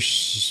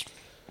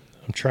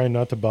 I'm trying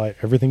not to buy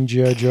everything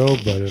G.I. Joe,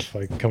 but if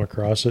I come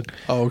across it.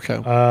 Oh,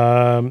 okay.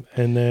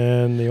 And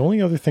then the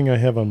only other thing I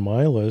have on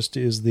my list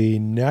is the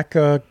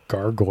NECA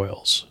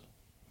Gargoyles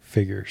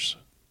figures.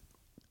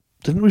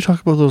 Didn't we talk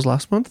about those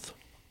last month?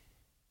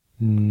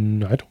 I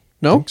don't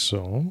think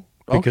so.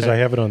 Because I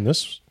have it on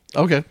this.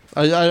 Okay.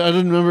 I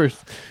didn't remember.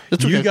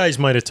 It's You okay. guys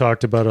might have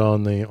talked about it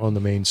on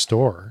the main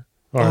store.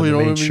 Or on the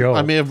main show.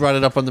 I may have brought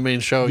it up on the main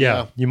show.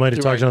 Yeah. You might have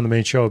You're talked right. on the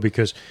main show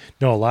because,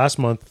 last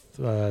month,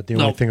 the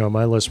only thing on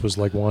my list was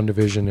like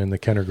WandaVision and the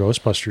Kenner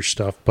Ghostbusters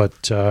stuff.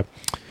 But the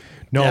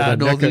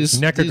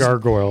NECA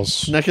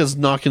Gargoyles. NECA's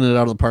knocking it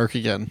out of the park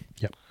again.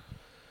 Yep.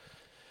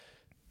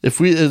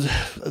 The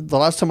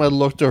last time I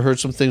looked or heard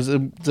some things,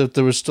 that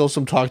there was still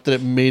some talk that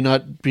it may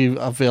not be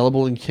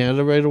available in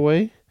Canada right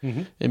away.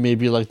 Mm-hmm. It may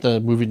be like the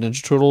movie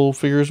Ninja Turtle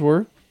figures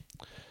were.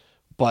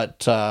 But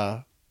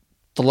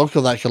the look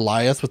of that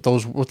Goliath with that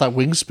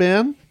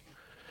wingspan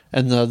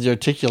and the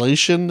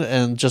articulation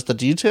and just the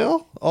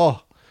detail,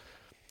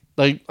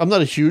 like I'm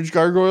not a huge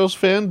Gargoyles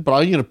fan, but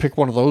I'm going to pick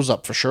one of those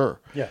up for sure.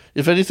 Yeah.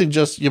 If anything,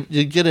 just you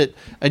get it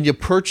and you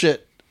perch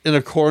it in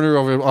a corner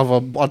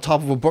on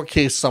top of a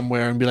bookcase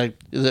somewhere and be like,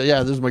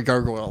 yeah, this is my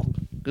Gargoyle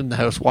in the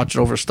house watching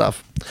over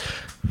stuff.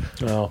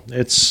 Well,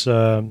 it's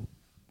I'm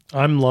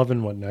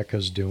loving what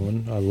NECA's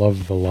doing. I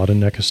love a lot of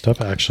NECA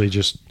stuff. Actually,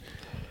 just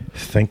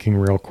thinking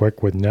real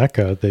quick with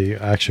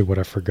NECA, what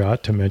I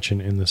forgot to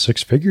mention in the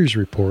Six Figures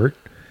report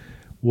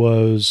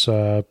was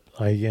I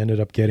ended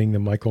up getting the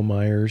Michael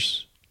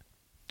Myers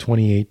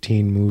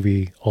 2018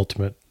 movie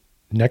Ultimate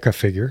NECA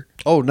figure.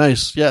 Oh,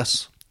 nice.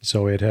 Yes.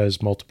 So it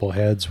has multiple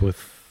heads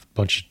with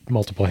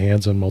multiple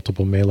hands and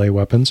multiple melee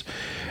weapons.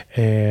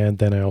 And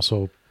then I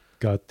also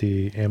got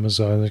the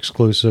Amazon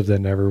exclusive that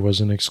never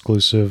was an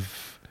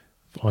exclusive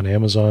on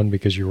Amazon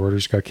because your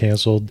orders got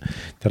canceled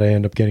that I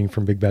end up getting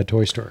from Big Bad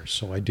Toy Store.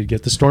 So I did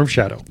get the Storm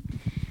Shadow.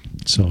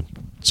 So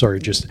sorry,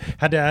 just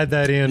had to add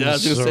that in. Yeah, I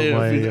was gonna say,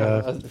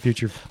 my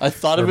future. I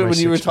thought of it when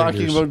you were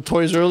talking about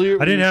toys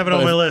earlier. I didn't have it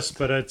on my list,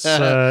 but it's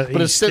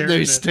but it's sitting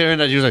there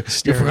staring at you like,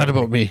 you forgot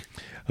about me.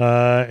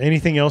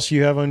 Anything else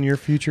you have on your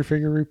future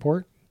figure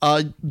report?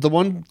 The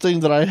one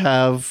thing that I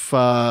have,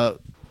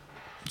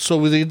 so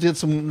we did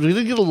get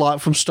a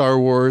lot from Star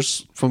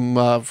Wars, from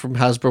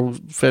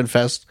Hasbro Fan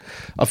Fest,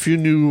 a few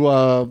new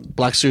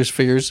Black Series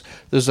figures.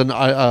 There's an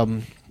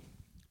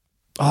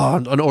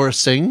Aura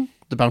Singh,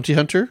 the bounty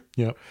hunter.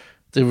 Yep.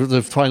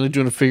 They're finally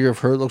doing a figure of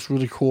her. It looks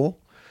really cool.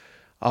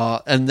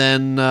 And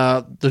then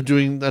they're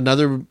doing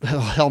another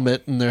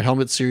helmet in their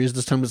helmet series.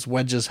 This time it's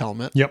Wedge's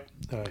helmet. Yep.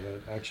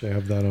 Actually, I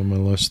have that on my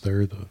list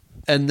there.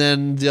 And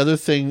then the other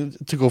thing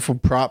to go from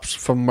props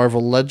from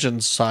Marvel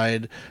Legends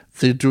side,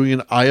 they're doing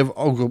an Eye of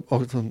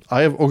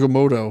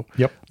Agamotto.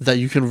 Yep. That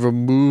you can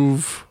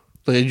remove.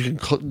 Like you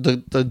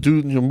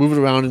can move it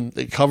around and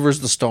it covers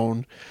the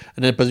stone,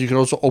 but you can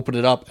also open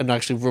it up and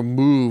actually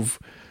remove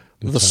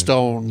the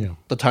stone,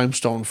 the time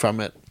stone from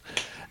it.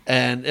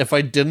 And if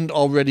I didn't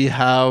already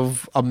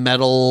have a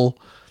metal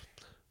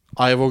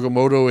Eye of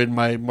Agamotto in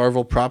my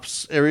Marvel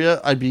props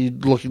area, I'd be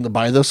looking to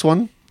buy this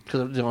one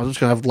because I'm just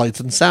gonna have lights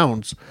and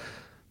sounds.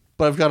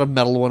 But I've got a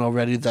metal one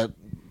already that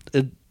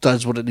it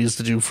does what it needs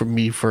to do for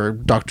me for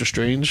Doctor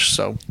Strange.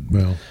 So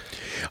well,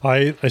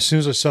 As soon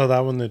as I saw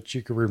that one that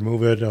you could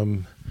remove it,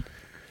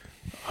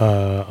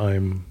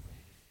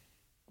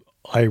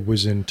 I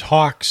was in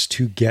talks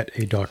to get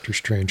a Doctor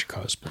Strange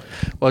cosplay.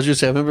 Well, I was going to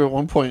say, I remember at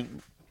one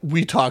point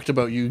we talked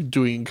about you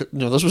doing,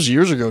 this was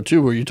years ago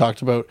too, where you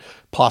talked about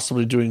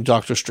possibly doing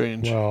Doctor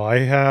Strange. Well, I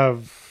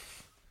have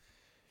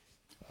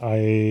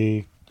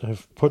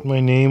put my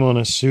name on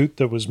a suit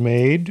that was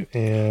made,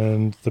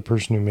 and the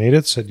person who made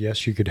it said,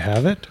 yes, you could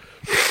have it.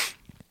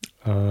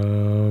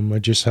 I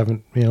just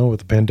haven't, with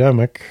the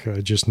pandemic,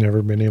 I just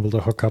never been able to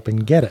hook up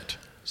and get it.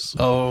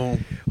 So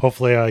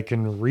hopefully I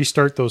can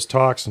restart those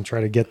talks and try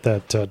to get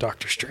that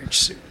Doctor Strange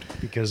suit,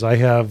 because I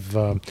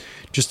have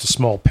just a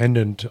small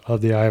pendant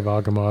of the Eye of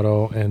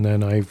Agamotto, and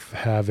then I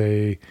have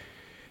a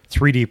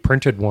 3D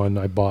printed one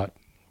I bought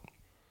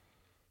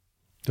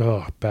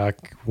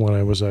back when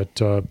I was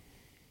at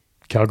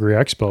Calgary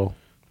Expo.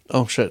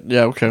 Oh, shit.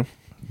 Yeah, okay.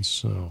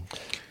 So,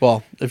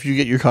 well, if you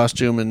get your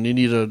costume and you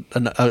need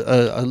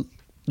a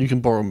you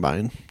can borrow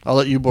mine. I'll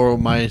let you borrow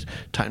my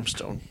time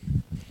stone,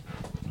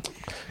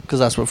 because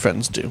that's what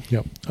friends do.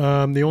 Yep. The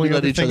only we let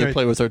other each thing other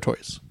play with our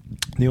toys.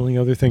 The only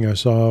other thing I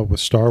saw with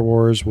Star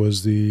Wars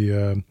was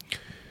the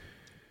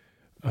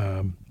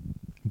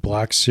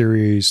Black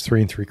Series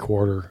 3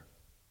 3/4.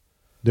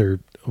 They're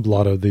a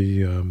lot of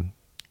the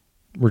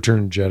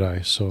Return of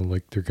Jedi, so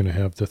like they're going to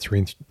have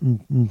the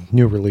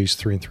new release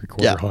 3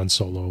 3/4 Han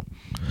Solo.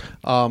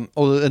 And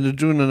they're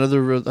doing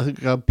another, I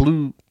think,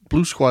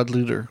 Blue Squad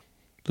Leader.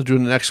 They're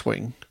doing an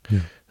X-wing.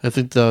 Yeah. I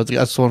think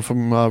that's the one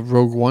from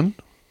Rogue One.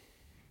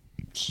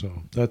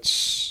 So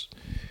that's.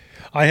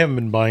 I haven't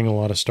been buying a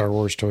lot of Star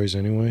Wars toys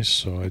anyways,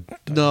 so I've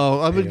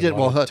been getting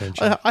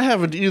I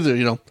haven't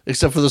either,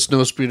 except for the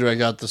Snowspeeder I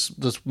got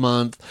this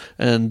month,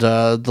 and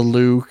the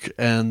Luke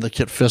and the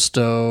Kit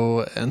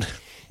Fisto, and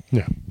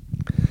yeah.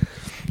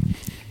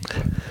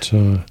 But,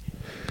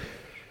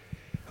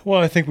 well,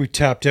 I think we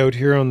tapped out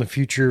here on the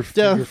future.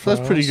 Yeah,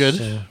 that's pretty good.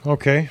 So,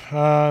 okay,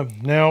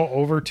 now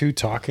over to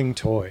talking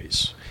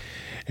toys,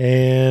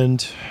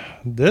 and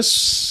this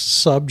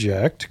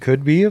subject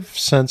could be a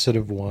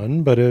sensitive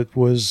one, but it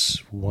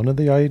was one of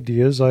the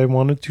ideas I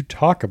wanted to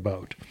talk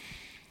about.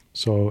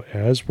 So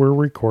as we're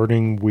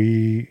recording,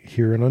 we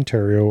here in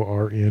Ontario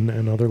are in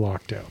another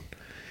lockdown.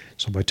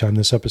 So by the time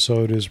this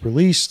episode is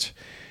released,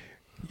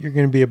 you're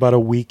going to be about a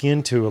week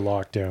into a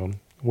lockdown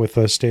with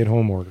a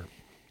stay-at-home order.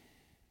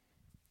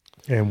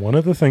 And one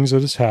of the things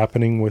that is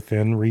happening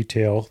within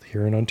retail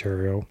here in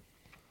Ontario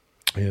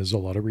is a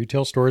lot of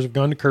retail stores have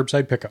gone to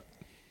curbside pickup.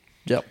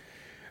 Yep.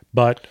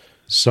 But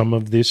some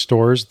of these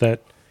stores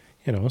that,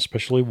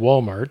 especially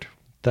Walmart,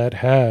 that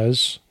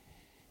has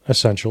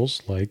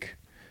essentials like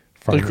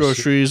pharmacy,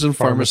 groceries and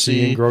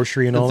pharmacy and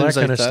grocery and all that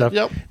kind of stuff.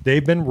 Yep.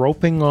 They've been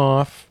roping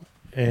off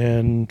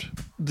and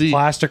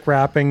plastic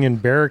wrapping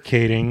and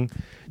barricading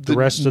the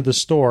rest of the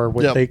store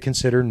what they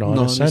consider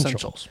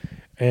non-essentials.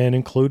 And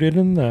included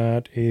in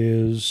that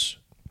is,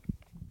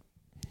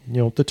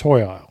 the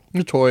toy aisle.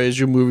 Your toys,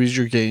 your movies,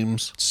 your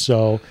games.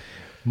 So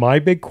my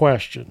big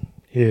question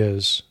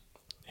is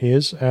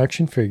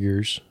action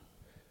figures,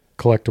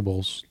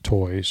 collectibles,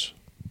 toys,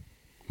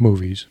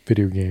 movies,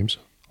 video games,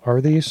 are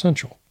they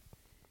essential?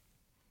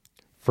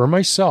 For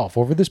myself,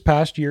 over this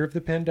past year of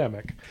the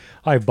pandemic,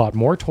 I've bought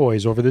more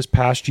toys over this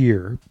past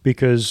year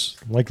because,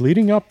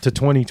 leading up to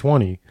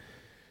 2020,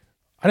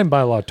 I didn't buy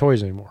a lot of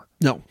toys anymore.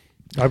 No.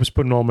 I was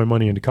putting all my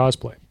money into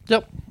cosplay.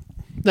 Yep.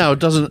 Now, it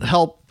doesn't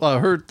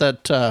hurt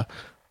that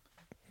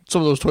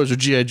some of those toys are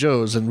G.I.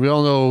 Joes, and we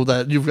all know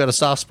that you've got a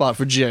soft spot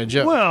for G.I.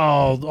 Joe.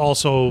 Well,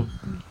 also,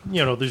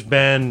 there's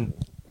been,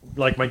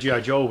 my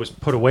G.I. Joe was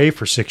put away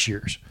for 6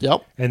 years.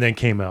 Yep. And then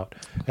came out.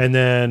 And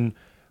then,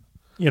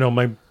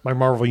 my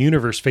Marvel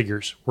Universe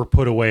figures were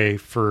put away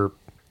for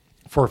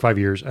 4 or 5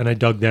 years, and I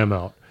dug them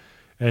out.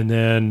 And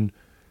then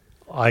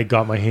I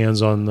got my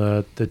hands on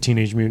the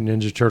Teenage Mutant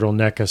Ninja Turtle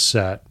NECA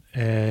set,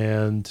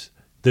 and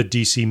the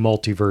DC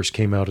Multiverse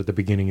came out at the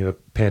beginning of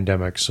the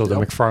pandemic, so the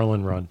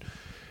McFarlane run.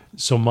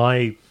 So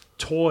my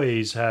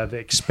toys have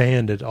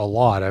expanded a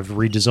lot. I've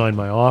redesigned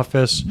my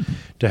office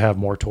to have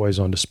more toys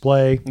on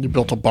display. You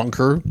built a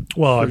bunker.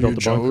 Well, I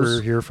built a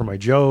bunker here for my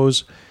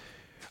Joes.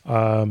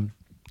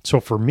 So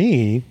for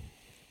me,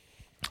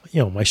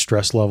 my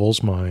stress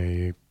levels,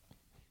 my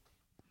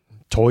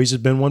toys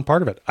have been one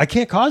part of it. I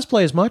can't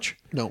cosplay as much.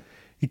 No.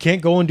 You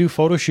can't go and do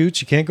photo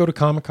shoots. You can't go to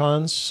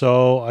Comic-Cons.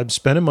 So I'm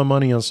spending my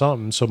money on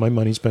something. So my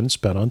money's been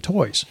spent on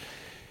toys.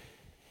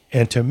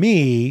 And to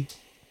me,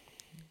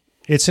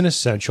 it's an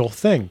essential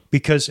thing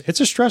because it's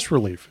a stress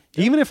relief.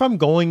 Even if I'm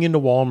going into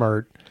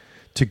Walmart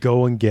to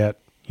go and get,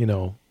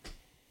 a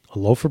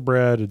loaf of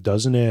bread, a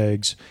dozen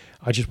eggs,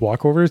 I just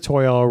walk over to the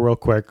toy aisle real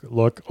quick,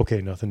 look,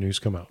 okay, nothing new's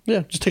come out.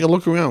 Yeah, just take a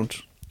look around.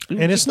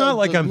 And it's not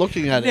like I'm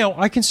looking at it.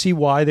 I can see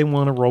why they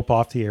want to rope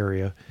off the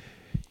area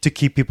to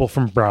keep people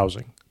from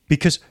browsing.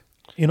 Because,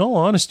 in all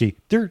honesty,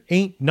 there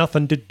ain't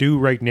nothing to do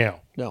right now.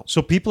 No.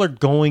 So people are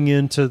going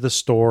into the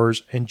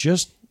stores and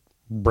just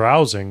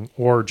browsing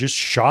or just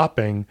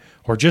shopping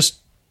or just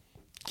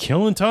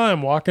killing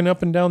time walking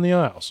up and down the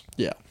aisles.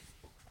 Yeah.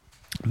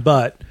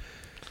 But,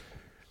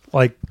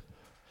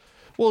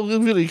 Well, it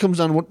really comes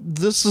down to what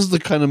this is the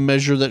kind of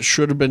measure that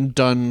should have been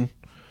done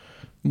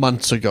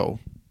months ago.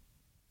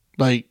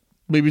 Like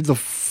maybe the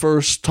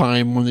first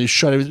time when they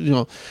shut everything,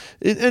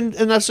 and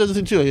that's the other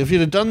thing too. Like if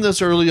you'd have done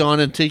this early on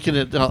and taken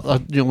it,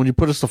 when you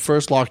put us the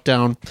first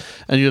lockdown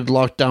and you had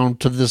locked down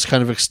to this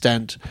kind of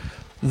extent,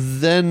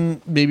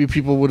 then maybe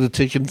people would have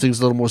taken things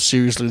a little more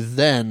seriously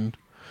then,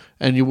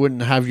 and you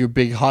wouldn't have your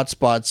big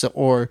hotspots,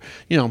 or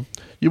you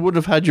wouldn't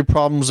have had your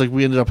problems like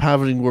we ended up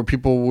having, where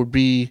people would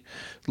be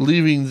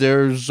leaving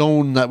their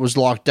zone that was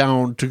locked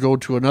down to go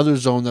to another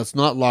zone that's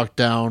not locked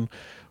down,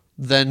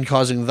 then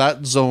causing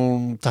that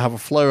zone to have a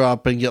flare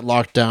up and get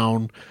locked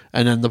down,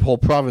 and then the whole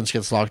province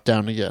gets locked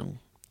down again.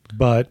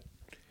 But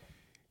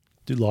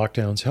do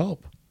lockdowns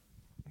help?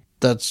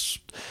 That's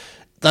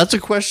a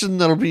question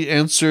that'll be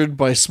answered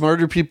by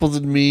smarter people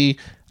than me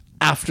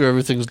after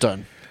everything's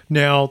done.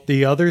 Now,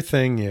 the other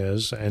thing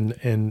is,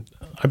 and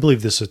I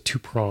believe this is a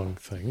two-pronged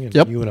thing,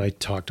 and you and I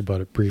talked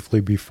about it briefly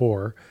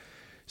before.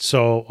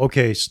 So,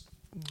 okay,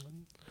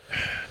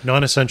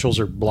 non-essentials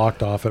are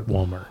blocked off at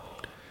Walmart.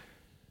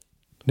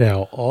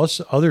 Now, all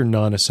other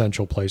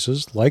non-essential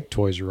places like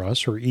Toys R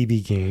Us or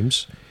EB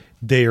Games,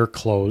 they are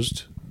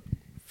closed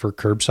for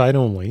curbside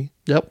only.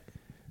 Yep.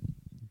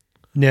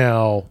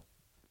 Now,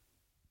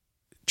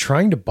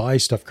 trying to buy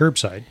stuff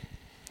curbside.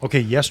 Okay,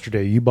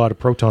 yesterday you bought a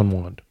Proton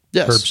wand.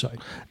 Yes.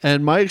 Curbside.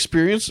 And my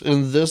experience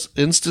in this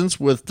instance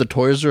with the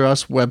Toys R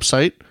Us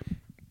website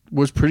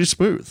was pretty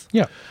smooth.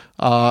 Yeah.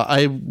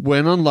 I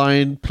went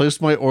online,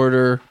 placed my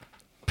order,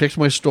 picked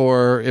my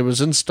store. It was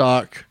in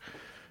stock,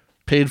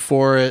 paid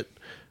for it,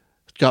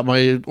 got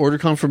my order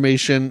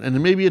confirmation, and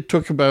then maybe it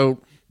took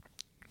about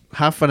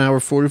half an hour,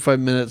 45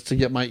 minutes to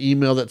get my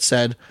email that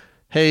said,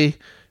 hey,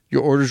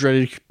 your order's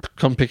ready,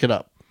 come pick it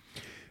up.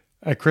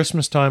 At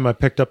Christmas time, I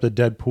picked up the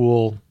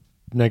Deadpool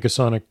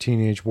Negasonic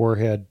Teenage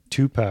Warhead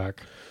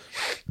 2-pack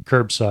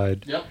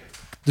curbside. Yep.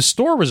 The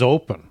store was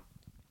open,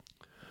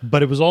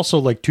 but it was also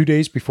like 2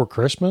 days before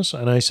Christmas,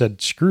 and I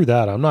said, screw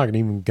that. I'm not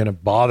even going to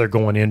bother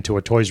going into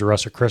a Toys R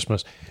Us at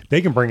Christmas.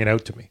 They can bring it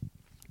out to me.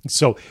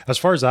 So as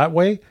far as that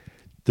way,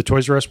 the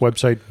Toys R Us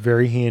website,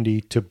 very handy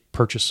to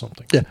purchase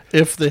something. Yeah,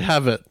 if they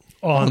have it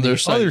on their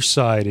site. The other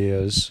side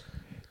is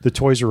the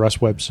Toys R Us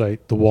website,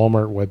 the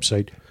Walmart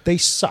website, they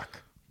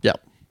suck. Yeah.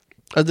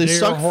 And they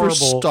suck horrible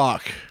for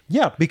stock.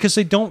 Yeah, because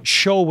they don't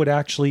show what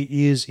actually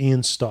is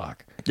in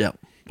stock. Yeah.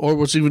 Or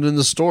what's even in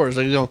the stores.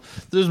 Like,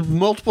 there's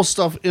multiple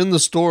stuff in the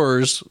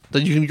stores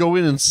that you can go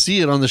in and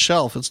see it on the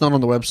shelf. It's not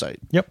on the website.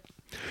 Yep.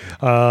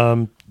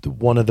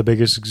 One of the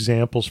biggest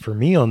examples for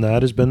me on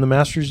that has been the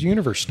Masters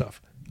Universe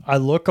stuff. I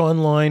look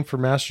online for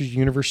Masters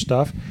Universe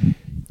stuff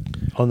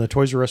on the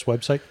Toys R Us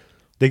website.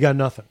 They got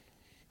nothing.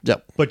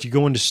 Yep. But you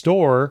go into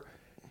store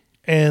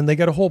and they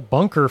got a whole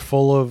bunker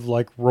full of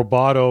like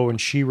Roboto and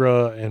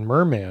She-Ra and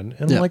Merman.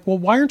 And I'm like, well,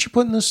 why aren't you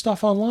putting this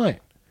stuff online?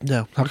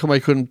 Yeah. How come I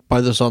couldn't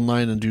buy this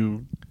online and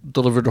do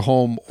delivered to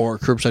home or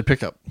curbside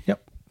pickup?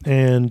 Yep.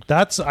 And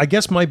that's, I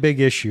guess my big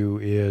issue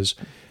is,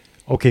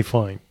 okay,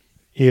 fine.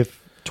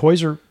 If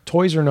toys are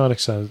not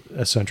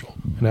essential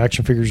and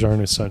action figures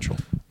aren't essential,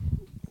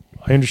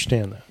 I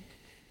understand that.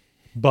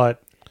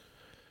 But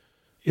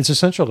it's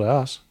essential to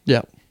us.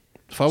 Yeah.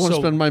 If I want to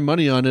spend my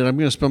money on it, I'm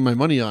going to spend my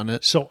money on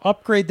it. So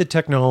upgrade the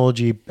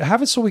technology.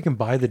 Have it so we can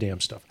buy the damn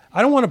stuff.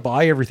 I don't want to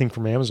buy everything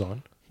from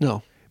Amazon.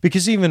 No.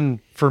 Because even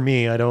for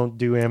me, I don't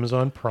do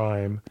Amazon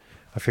Prime.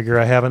 I figure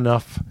I have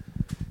enough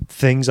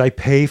things I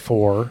pay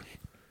for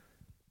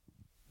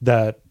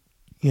that,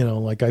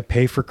 like I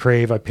pay for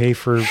Crave, I pay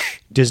for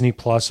Disney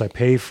Plus, I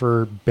pay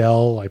for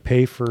Bell, I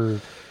pay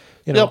for,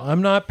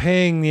 I'm not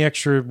paying the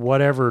extra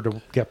whatever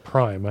to get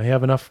Prime. I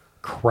have enough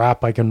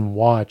crap I can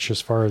watch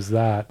as far as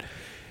that.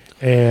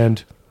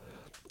 And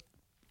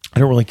I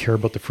don't really care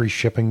about the free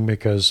shipping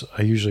because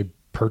I usually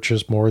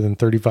purchase more than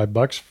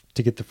 $35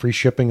 to get the free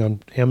shipping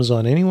on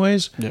Amazon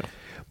anyways. Yeah.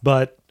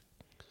 But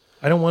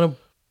I don't want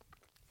to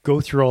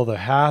go through all the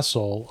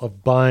hassle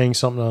of buying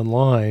something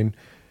online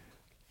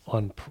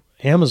on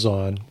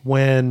Amazon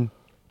when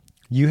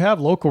you have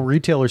local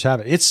retailers have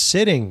it. It's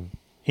sitting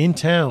in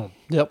town.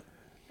 Yep.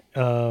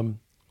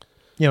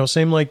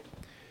 Same like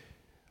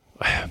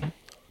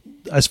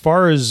as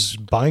far as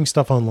buying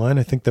stuff online,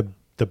 I think the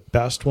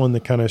best one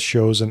that kind of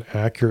shows an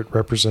accurate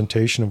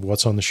representation of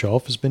what's on the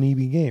shelf has been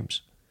EB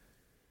Games.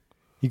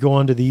 You go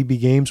onto the EB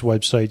Games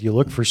website, you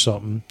look for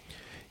something,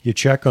 you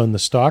check on the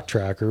stock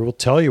tracker, it will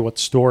tell you what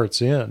store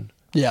it's in.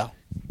 Yeah.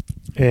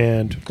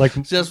 And like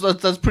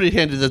that's pretty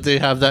handy that they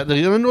have that.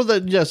 And I know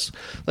that, yes,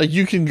 like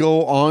you can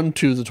go on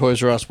to the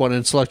Toys R Us one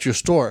and select your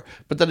store,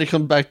 but then it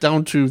comes back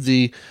down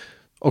to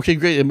okay,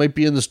 great, it might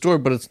be in the store,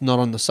 but it's not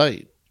on the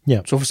site.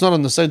 Yeah. So if it's not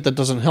on the site, that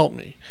doesn't help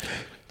me.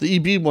 The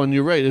EB one,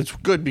 you're right. It's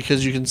good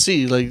because you can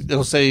see, like,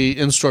 it'll say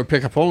in-store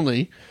pickup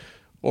only,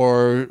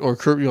 or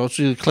so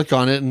you click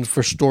on it and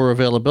for store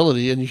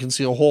availability, and you can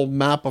see a whole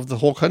map of the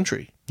whole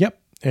country. Yep.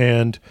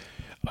 And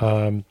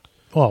when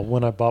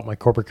I bought my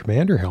Corporate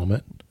Commander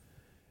helmet,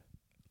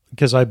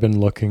 because I've been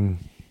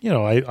looking,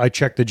 I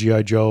checked the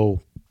G.I.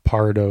 Joe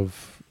part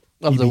of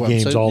EB the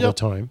Games website. all the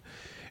time,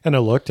 and I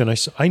looked and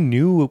I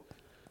knew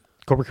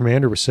Cobra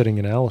Commander was sitting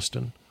in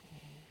Alliston.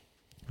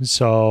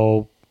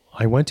 So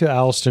I went to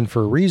Alliston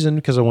for a reason,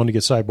 because I wanted to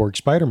get Cyborg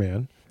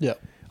Spider-Man. Yeah.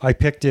 I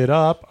picked it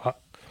up.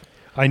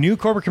 I knew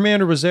Cobra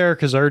Commander was there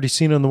because I already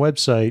seen it on the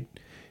website,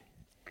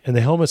 and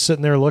the helmet's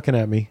sitting there looking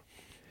at me.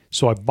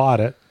 So I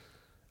bought it.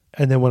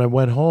 And then when I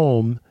went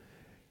home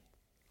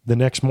the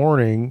next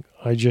morning,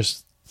 I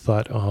just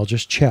thought, oh, I'll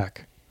just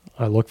check.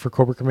 I look for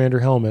Cobra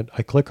Commander helmet.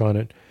 I click on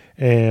it,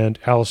 and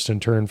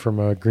Alliston turned from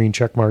a green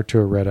check mark to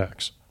a red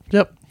X.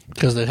 Yep.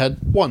 Because they had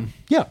one.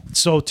 Yeah.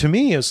 So to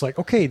me, it's like,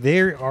 okay,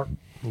 they are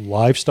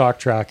livestock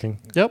tracking.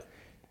 Yep.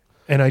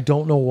 And I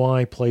don't know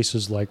why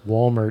places like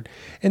Walmart.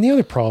 And the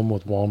other problem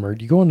with Walmart,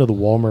 you go into the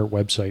Walmart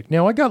website.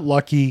 Now, I got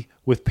lucky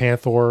with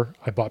Panther.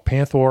 I bought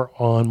Panther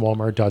on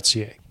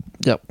Walmart.ca.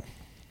 Yep.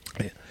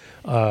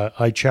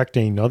 I checked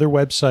another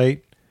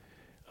website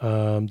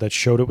that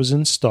showed it was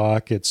in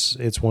stock.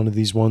 It's one of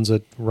these ones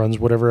that runs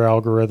whatever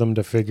algorithm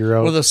to figure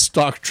out. Or the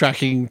stock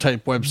tracking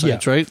type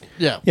websites, Yeah. right?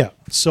 Yeah. Yeah.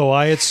 So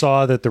I had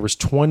saw that there was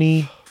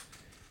 20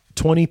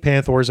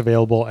 Panthers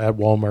available at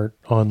Walmart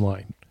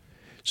online.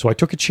 So I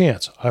took a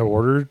chance. I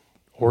ordered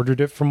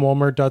it from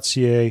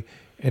Walmart.ca,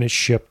 and it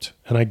shipped,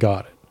 and I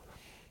got it.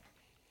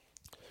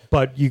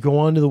 But you go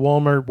onto the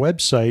Walmart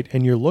website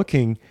and you're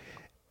looking,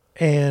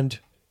 and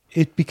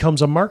it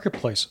becomes a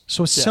marketplace.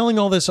 So it's selling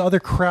all this other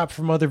crap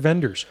from other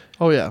vendors.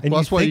 Oh, yeah. And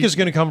you think it's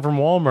going to come from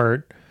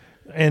Walmart,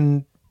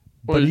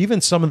 but even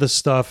some of the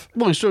stuff.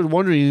 Well, you started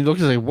wondering, you look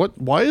and say,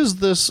 why is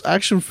this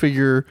action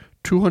figure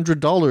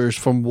 $200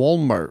 from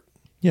Walmart?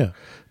 Yeah.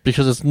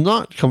 Because it's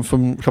not coming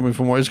from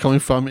Walmart. It's coming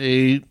from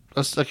a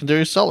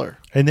secondary seller.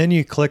 And then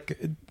you click.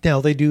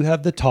 Now they do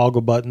have the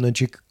toggle button that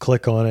you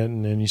click on it,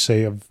 and then you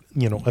say,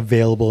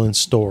 available in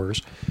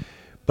stores.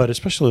 But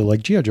especially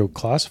like G.I. Joe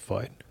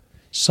Classified,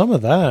 some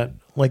of that,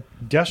 like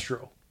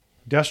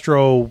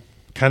Destro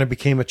kind of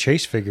became a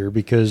chase figure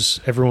because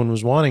everyone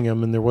was wanting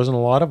him, and there wasn't a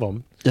lot of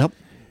them. Yep.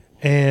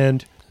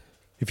 And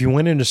if you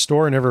went in a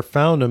store and never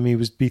found him, he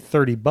would be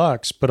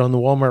 $30. But on the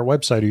Walmart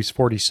website, he was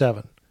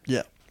 $47.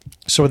 Yeah.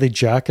 So are they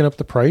jacking up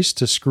the price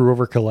to screw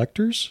over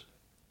collectors?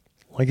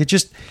 Like it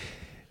just...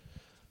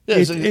 Yeah,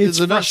 it's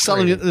they're not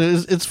selling it.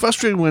 It's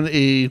frustrating when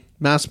a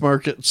mass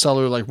market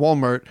seller like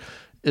Walmart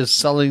is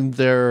selling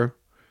their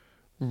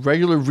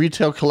regular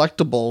retail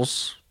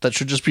collectibles that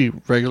should just be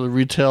regular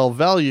retail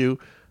value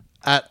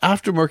at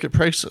aftermarket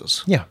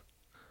prices. Yeah.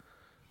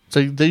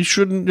 So they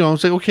shouldn't,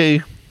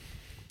 okay,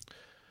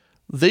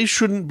 they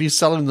shouldn't be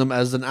selling them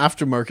as an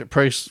aftermarket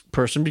price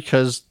person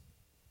because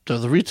they're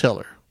the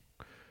retailer.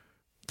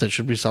 They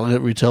should be selling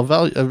at retail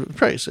value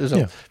price. So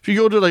if you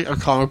go to like a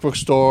comic book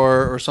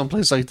store or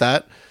someplace like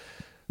that,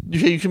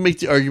 you can make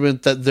the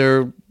argument that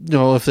they're,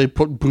 if they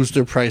boost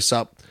their price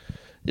up.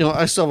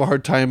 I still have a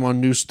hard time on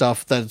new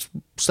stuff that's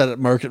set at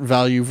market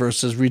value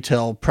versus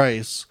retail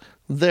price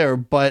there,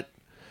 but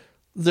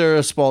they're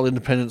a small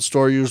independent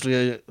store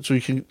usually, so you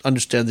can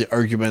understand the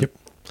argument. Yep.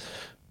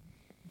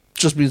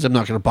 Just means I'm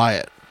not going to buy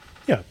it.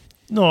 Yeah.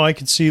 No, I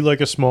can see like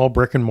a small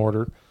brick and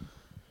mortar.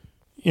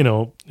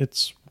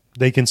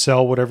 They can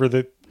sell whatever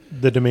the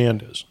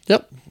demand is.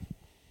 Yep.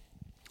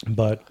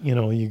 But,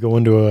 you go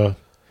into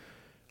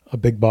a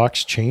big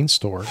box chain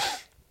store.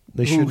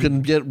 Who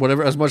can get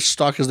whatever, as much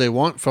stock as they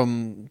want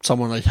from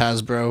someone like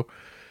Hasbro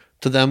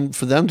for them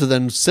to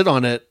then sit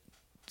on it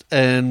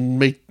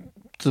and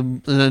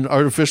and then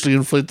artificially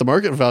inflate the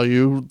market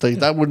value.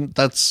 That'd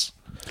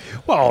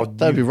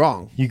be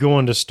wrong. You go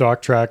into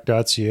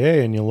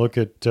stocktrack.ca and you look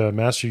at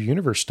Master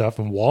Universe stuff,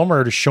 and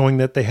Walmart is showing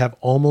that they have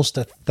almost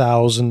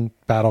 1,000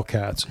 Battle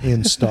Cats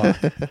in stock.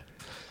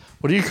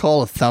 What do you call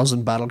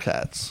 1,000 Battle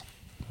Cats?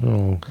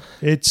 Oh,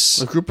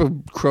 it's a group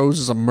of crows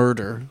is a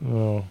murder.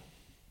 Oh,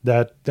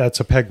 that's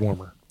a peg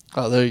warmer.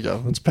 Oh, there you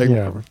go. It's peg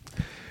warmer.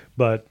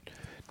 But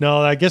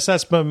no, I guess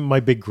that's my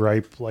big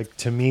gripe. Like,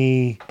 to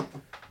me,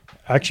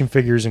 action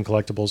figures and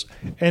collectibles,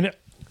 and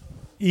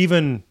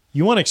even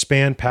you want to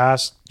expand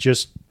past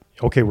just,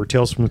 okay, we're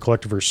Tales from the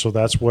Collectiverse, so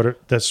that's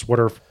what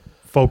our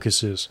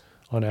focus is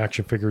on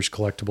action figures,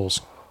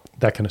 collectibles,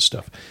 that kind of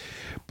stuff.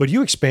 But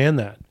you expand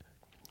that.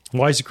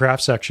 Why is the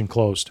craft section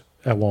closed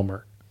at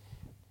Walmart?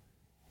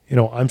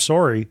 I'm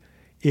sorry,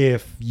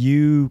 if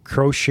you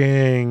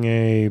crocheting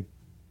a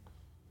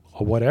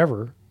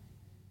whatever,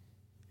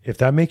 if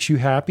that makes you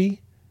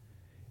happy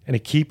and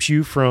it keeps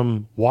you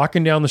from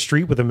walking down the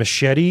street with a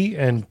machete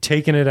and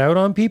taking it out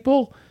on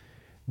people,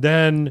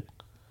 then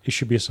it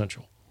should be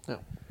essential. Yeah.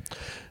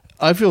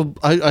 I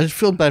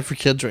feel bad for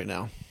kids right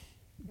now.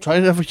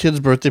 Trying to have a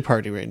kid's birthday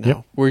party right now.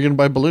 Yep. We're going to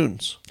buy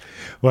balloons.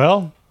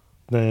 Well,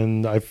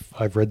 then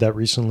I've read that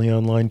recently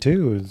online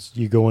too. Is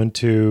you go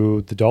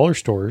into the dollar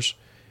stores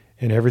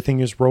and everything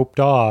is roped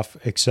off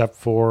except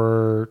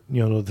for,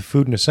 the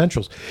food and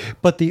essentials.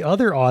 But the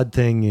other odd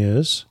thing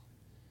is,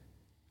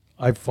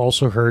 I've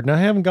also heard, and I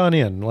haven't gone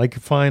in, like,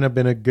 fine, I've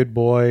been a good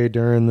boy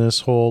during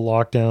this whole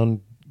lockdown,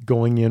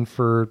 going in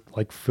for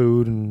like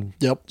food and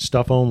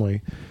stuff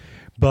only.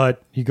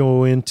 But you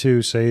go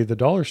into, say, the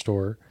dollar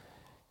store,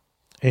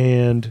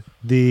 and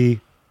the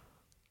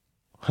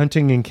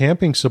hunting and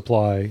camping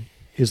supply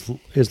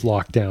is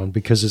locked down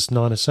because it's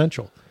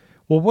non-essential.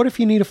 Well, what if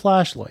you need a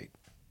flashlight?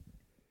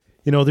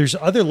 There's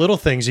other little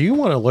things you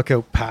want to look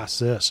out past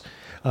this.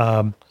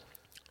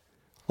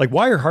 Like,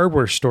 why are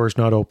hardware stores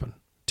not open?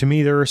 To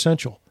me, they're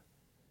essential.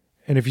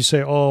 And if you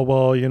say, oh,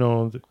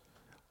 well,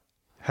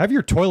 have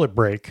your toilet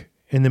break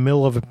in the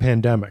middle of a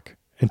pandemic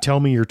and tell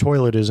me your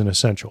toilet isn't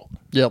essential.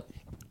 Yep.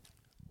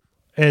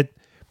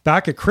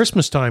 Back at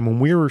Christmas time when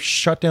we were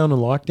shut down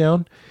and locked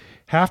down,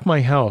 half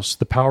my house,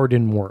 the power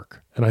didn't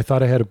work. And I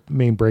thought I had a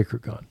main breaker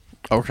gone.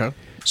 Okay.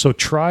 So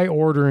try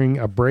ordering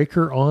a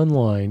breaker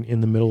online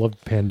in the middle of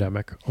the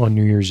pandemic on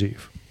New Year's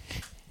Eve.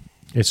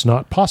 It's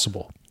not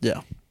possible.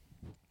 Yeah.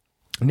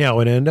 Now,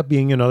 it ended up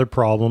being another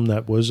problem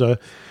that was a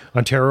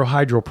Ontario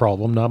Hydro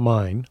problem, not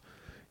mine.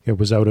 It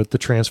was out at the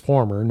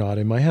transformer, not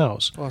in my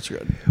house. Oh, that's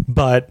good.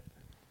 But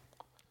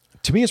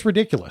to me, it's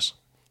ridiculous.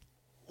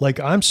 Like,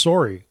 I'm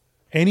sorry.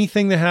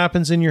 Anything that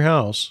happens in your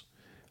house,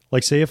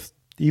 like say if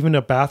even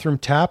a bathroom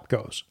tap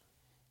goes,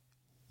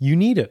 you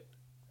need it.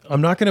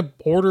 I'm not going to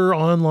order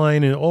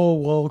online and,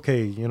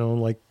 okay,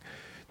 like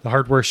the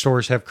hardware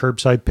stores have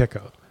curbside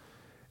pickup.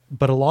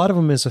 But a lot of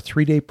them is a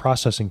 3-day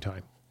processing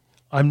time.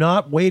 I'm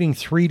not waiting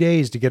 3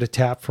 days to get a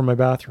tap for my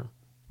bathroom.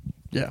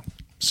 Yeah.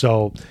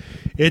 So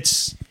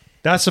that's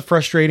a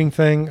frustrating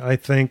thing, I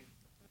think,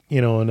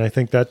 and I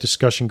think that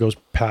discussion goes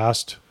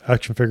past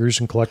action figures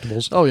and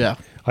collectibles. Oh, yeah.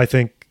 I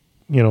think,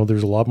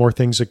 there's a lot more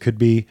things that could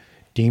be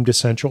deemed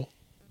essential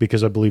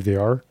because I believe they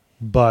are.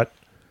 But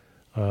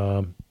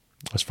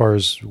as far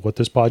as what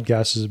this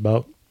podcast is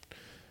about,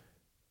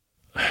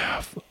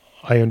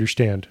 I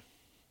understand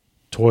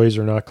toys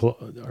are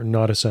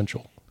not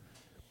essential,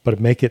 but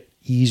make it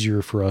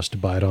easier for us to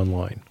buy it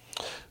online.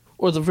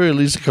 Or at the very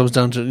least, it comes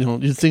down to,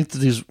 you think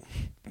that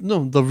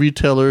the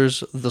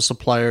retailers, the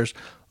suppliers,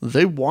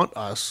 they want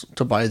us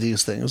to buy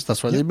these things.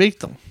 That's why they make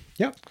them.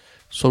 Yeah.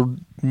 So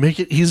make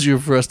it easier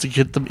for us to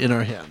get them in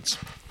our hands.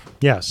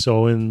 Yeah.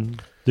 So in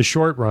the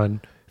short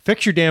run,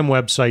 fix your damn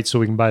website so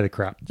we can buy the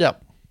crap. Yeah.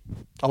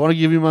 I want to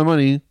give you my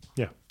money.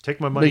 Yeah.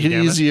 Take my money. Make it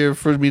easier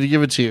for me to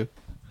give it to you.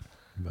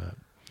 But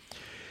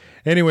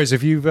anyways,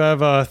 if you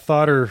have a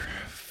thought or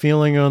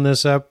feeling on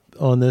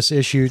this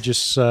issue,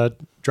 just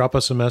drop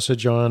us a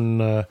message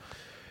on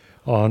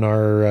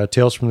our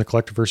Tales from the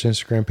Collectiverse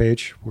Instagram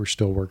page. We're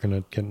still working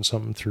at getting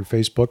something through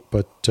Facebook,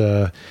 but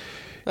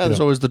there's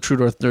always the True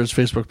North Nerds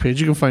Facebook page.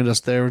 You can find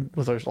us there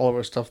with all of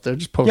our stuff there.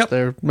 Just post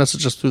there.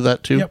 Message us through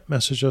that too. Yep,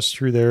 message us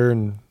through there,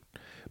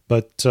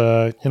 but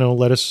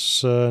let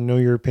us know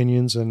your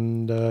opinions,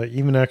 and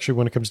even actually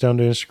when it comes down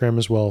to Instagram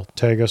as well,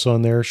 tag us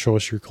on there. Show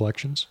us your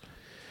collections.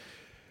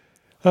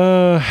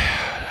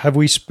 Have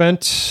we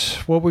spent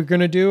what we're going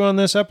to do on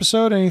this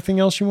episode? Anything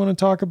else you want to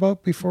talk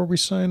about before we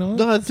sign on?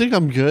 No, I think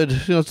I'm good.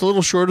 It's a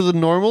little shorter than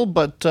normal,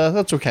 but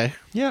that's okay.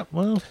 Yeah,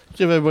 well,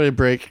 give everybody a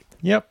break.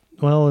 Yep.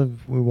 Well,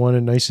 we want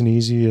it nice and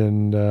easy,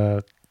 and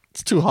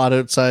it's too hot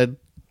outside.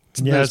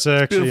 It's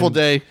actually a beautiful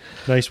day.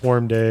 Nice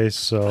warm day,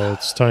 so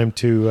it's time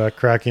to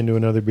crack into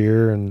another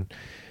beer and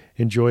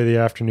enjoy the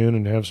afternoon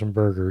and have some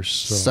burgers.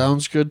 So.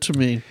 Sounds good to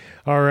me.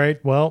 All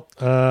right. Well,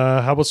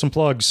 how about some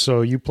plugs?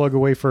 So you plug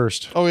away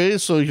first. Okay,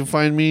 so you can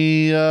find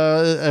me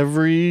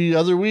every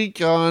other week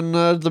on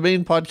the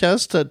main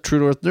podcast at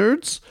True North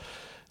Nerds.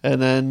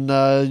 And then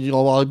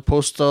I'll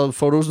post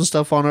photos and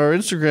stuff on our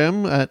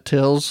Instagram at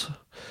Tales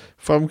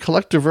from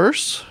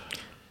Collectiverse.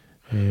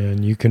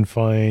 And you can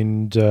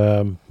find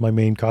my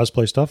main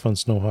cosplay stuff on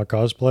Snowhawk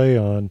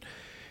Cosplay on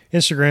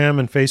Instagram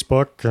and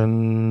Facebook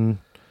and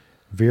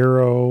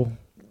Vero,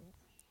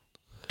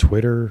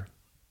 Twitter,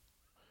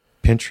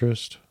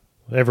 Pinterest,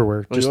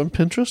 everywhere. Are you on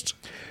Pinterest?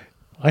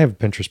 I have a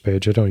Pinterest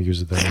page. I don't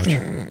use it that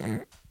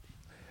much.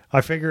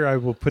 I figure I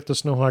will put the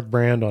Snowhawk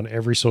brand on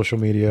every social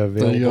media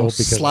available.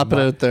 Because slap it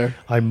out there.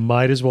 I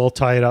might as well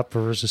tie it up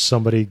versus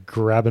somebody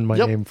grabbing my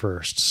name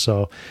first.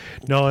 So,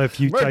 no, if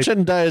you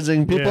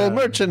merchandising,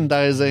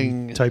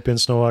 merchandising. Type in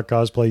Snowhawk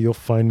Cosplay, you'll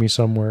find me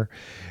somewhere.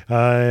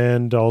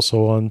 And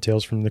also on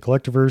Tales from the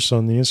Collectiverse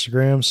on the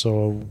Instagram.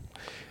 So,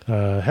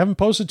 haven't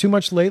posted too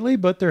much lately,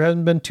 but there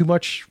hasn't been too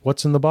much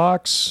what's in the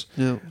box.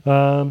 Yeah.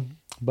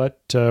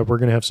 But we're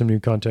going to have some new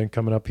content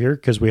coming up here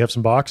because we have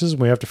some boxes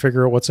and we have to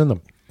figure out what's in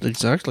them.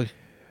 Exactly.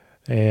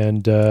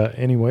 And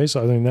anyways,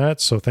 other than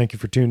that, so thank you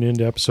for tuning in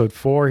to episode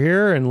 4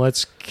 here, and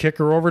let's kick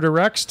her over to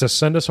Rex to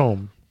send us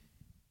home.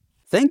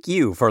 Thank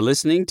you for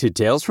listening to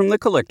Tales from the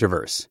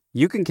Collectiverse.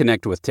 You can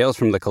connect with Tales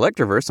from the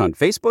Collectiverse on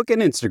Facebook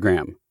and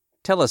Instagram.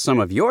 Tell us some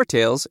of your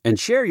tales and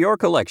share your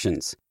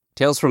collections.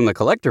 Tales from the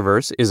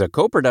Collectiverse is a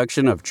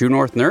co-production of True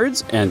North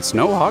Nerds and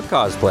Snowhawk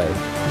Cosplay.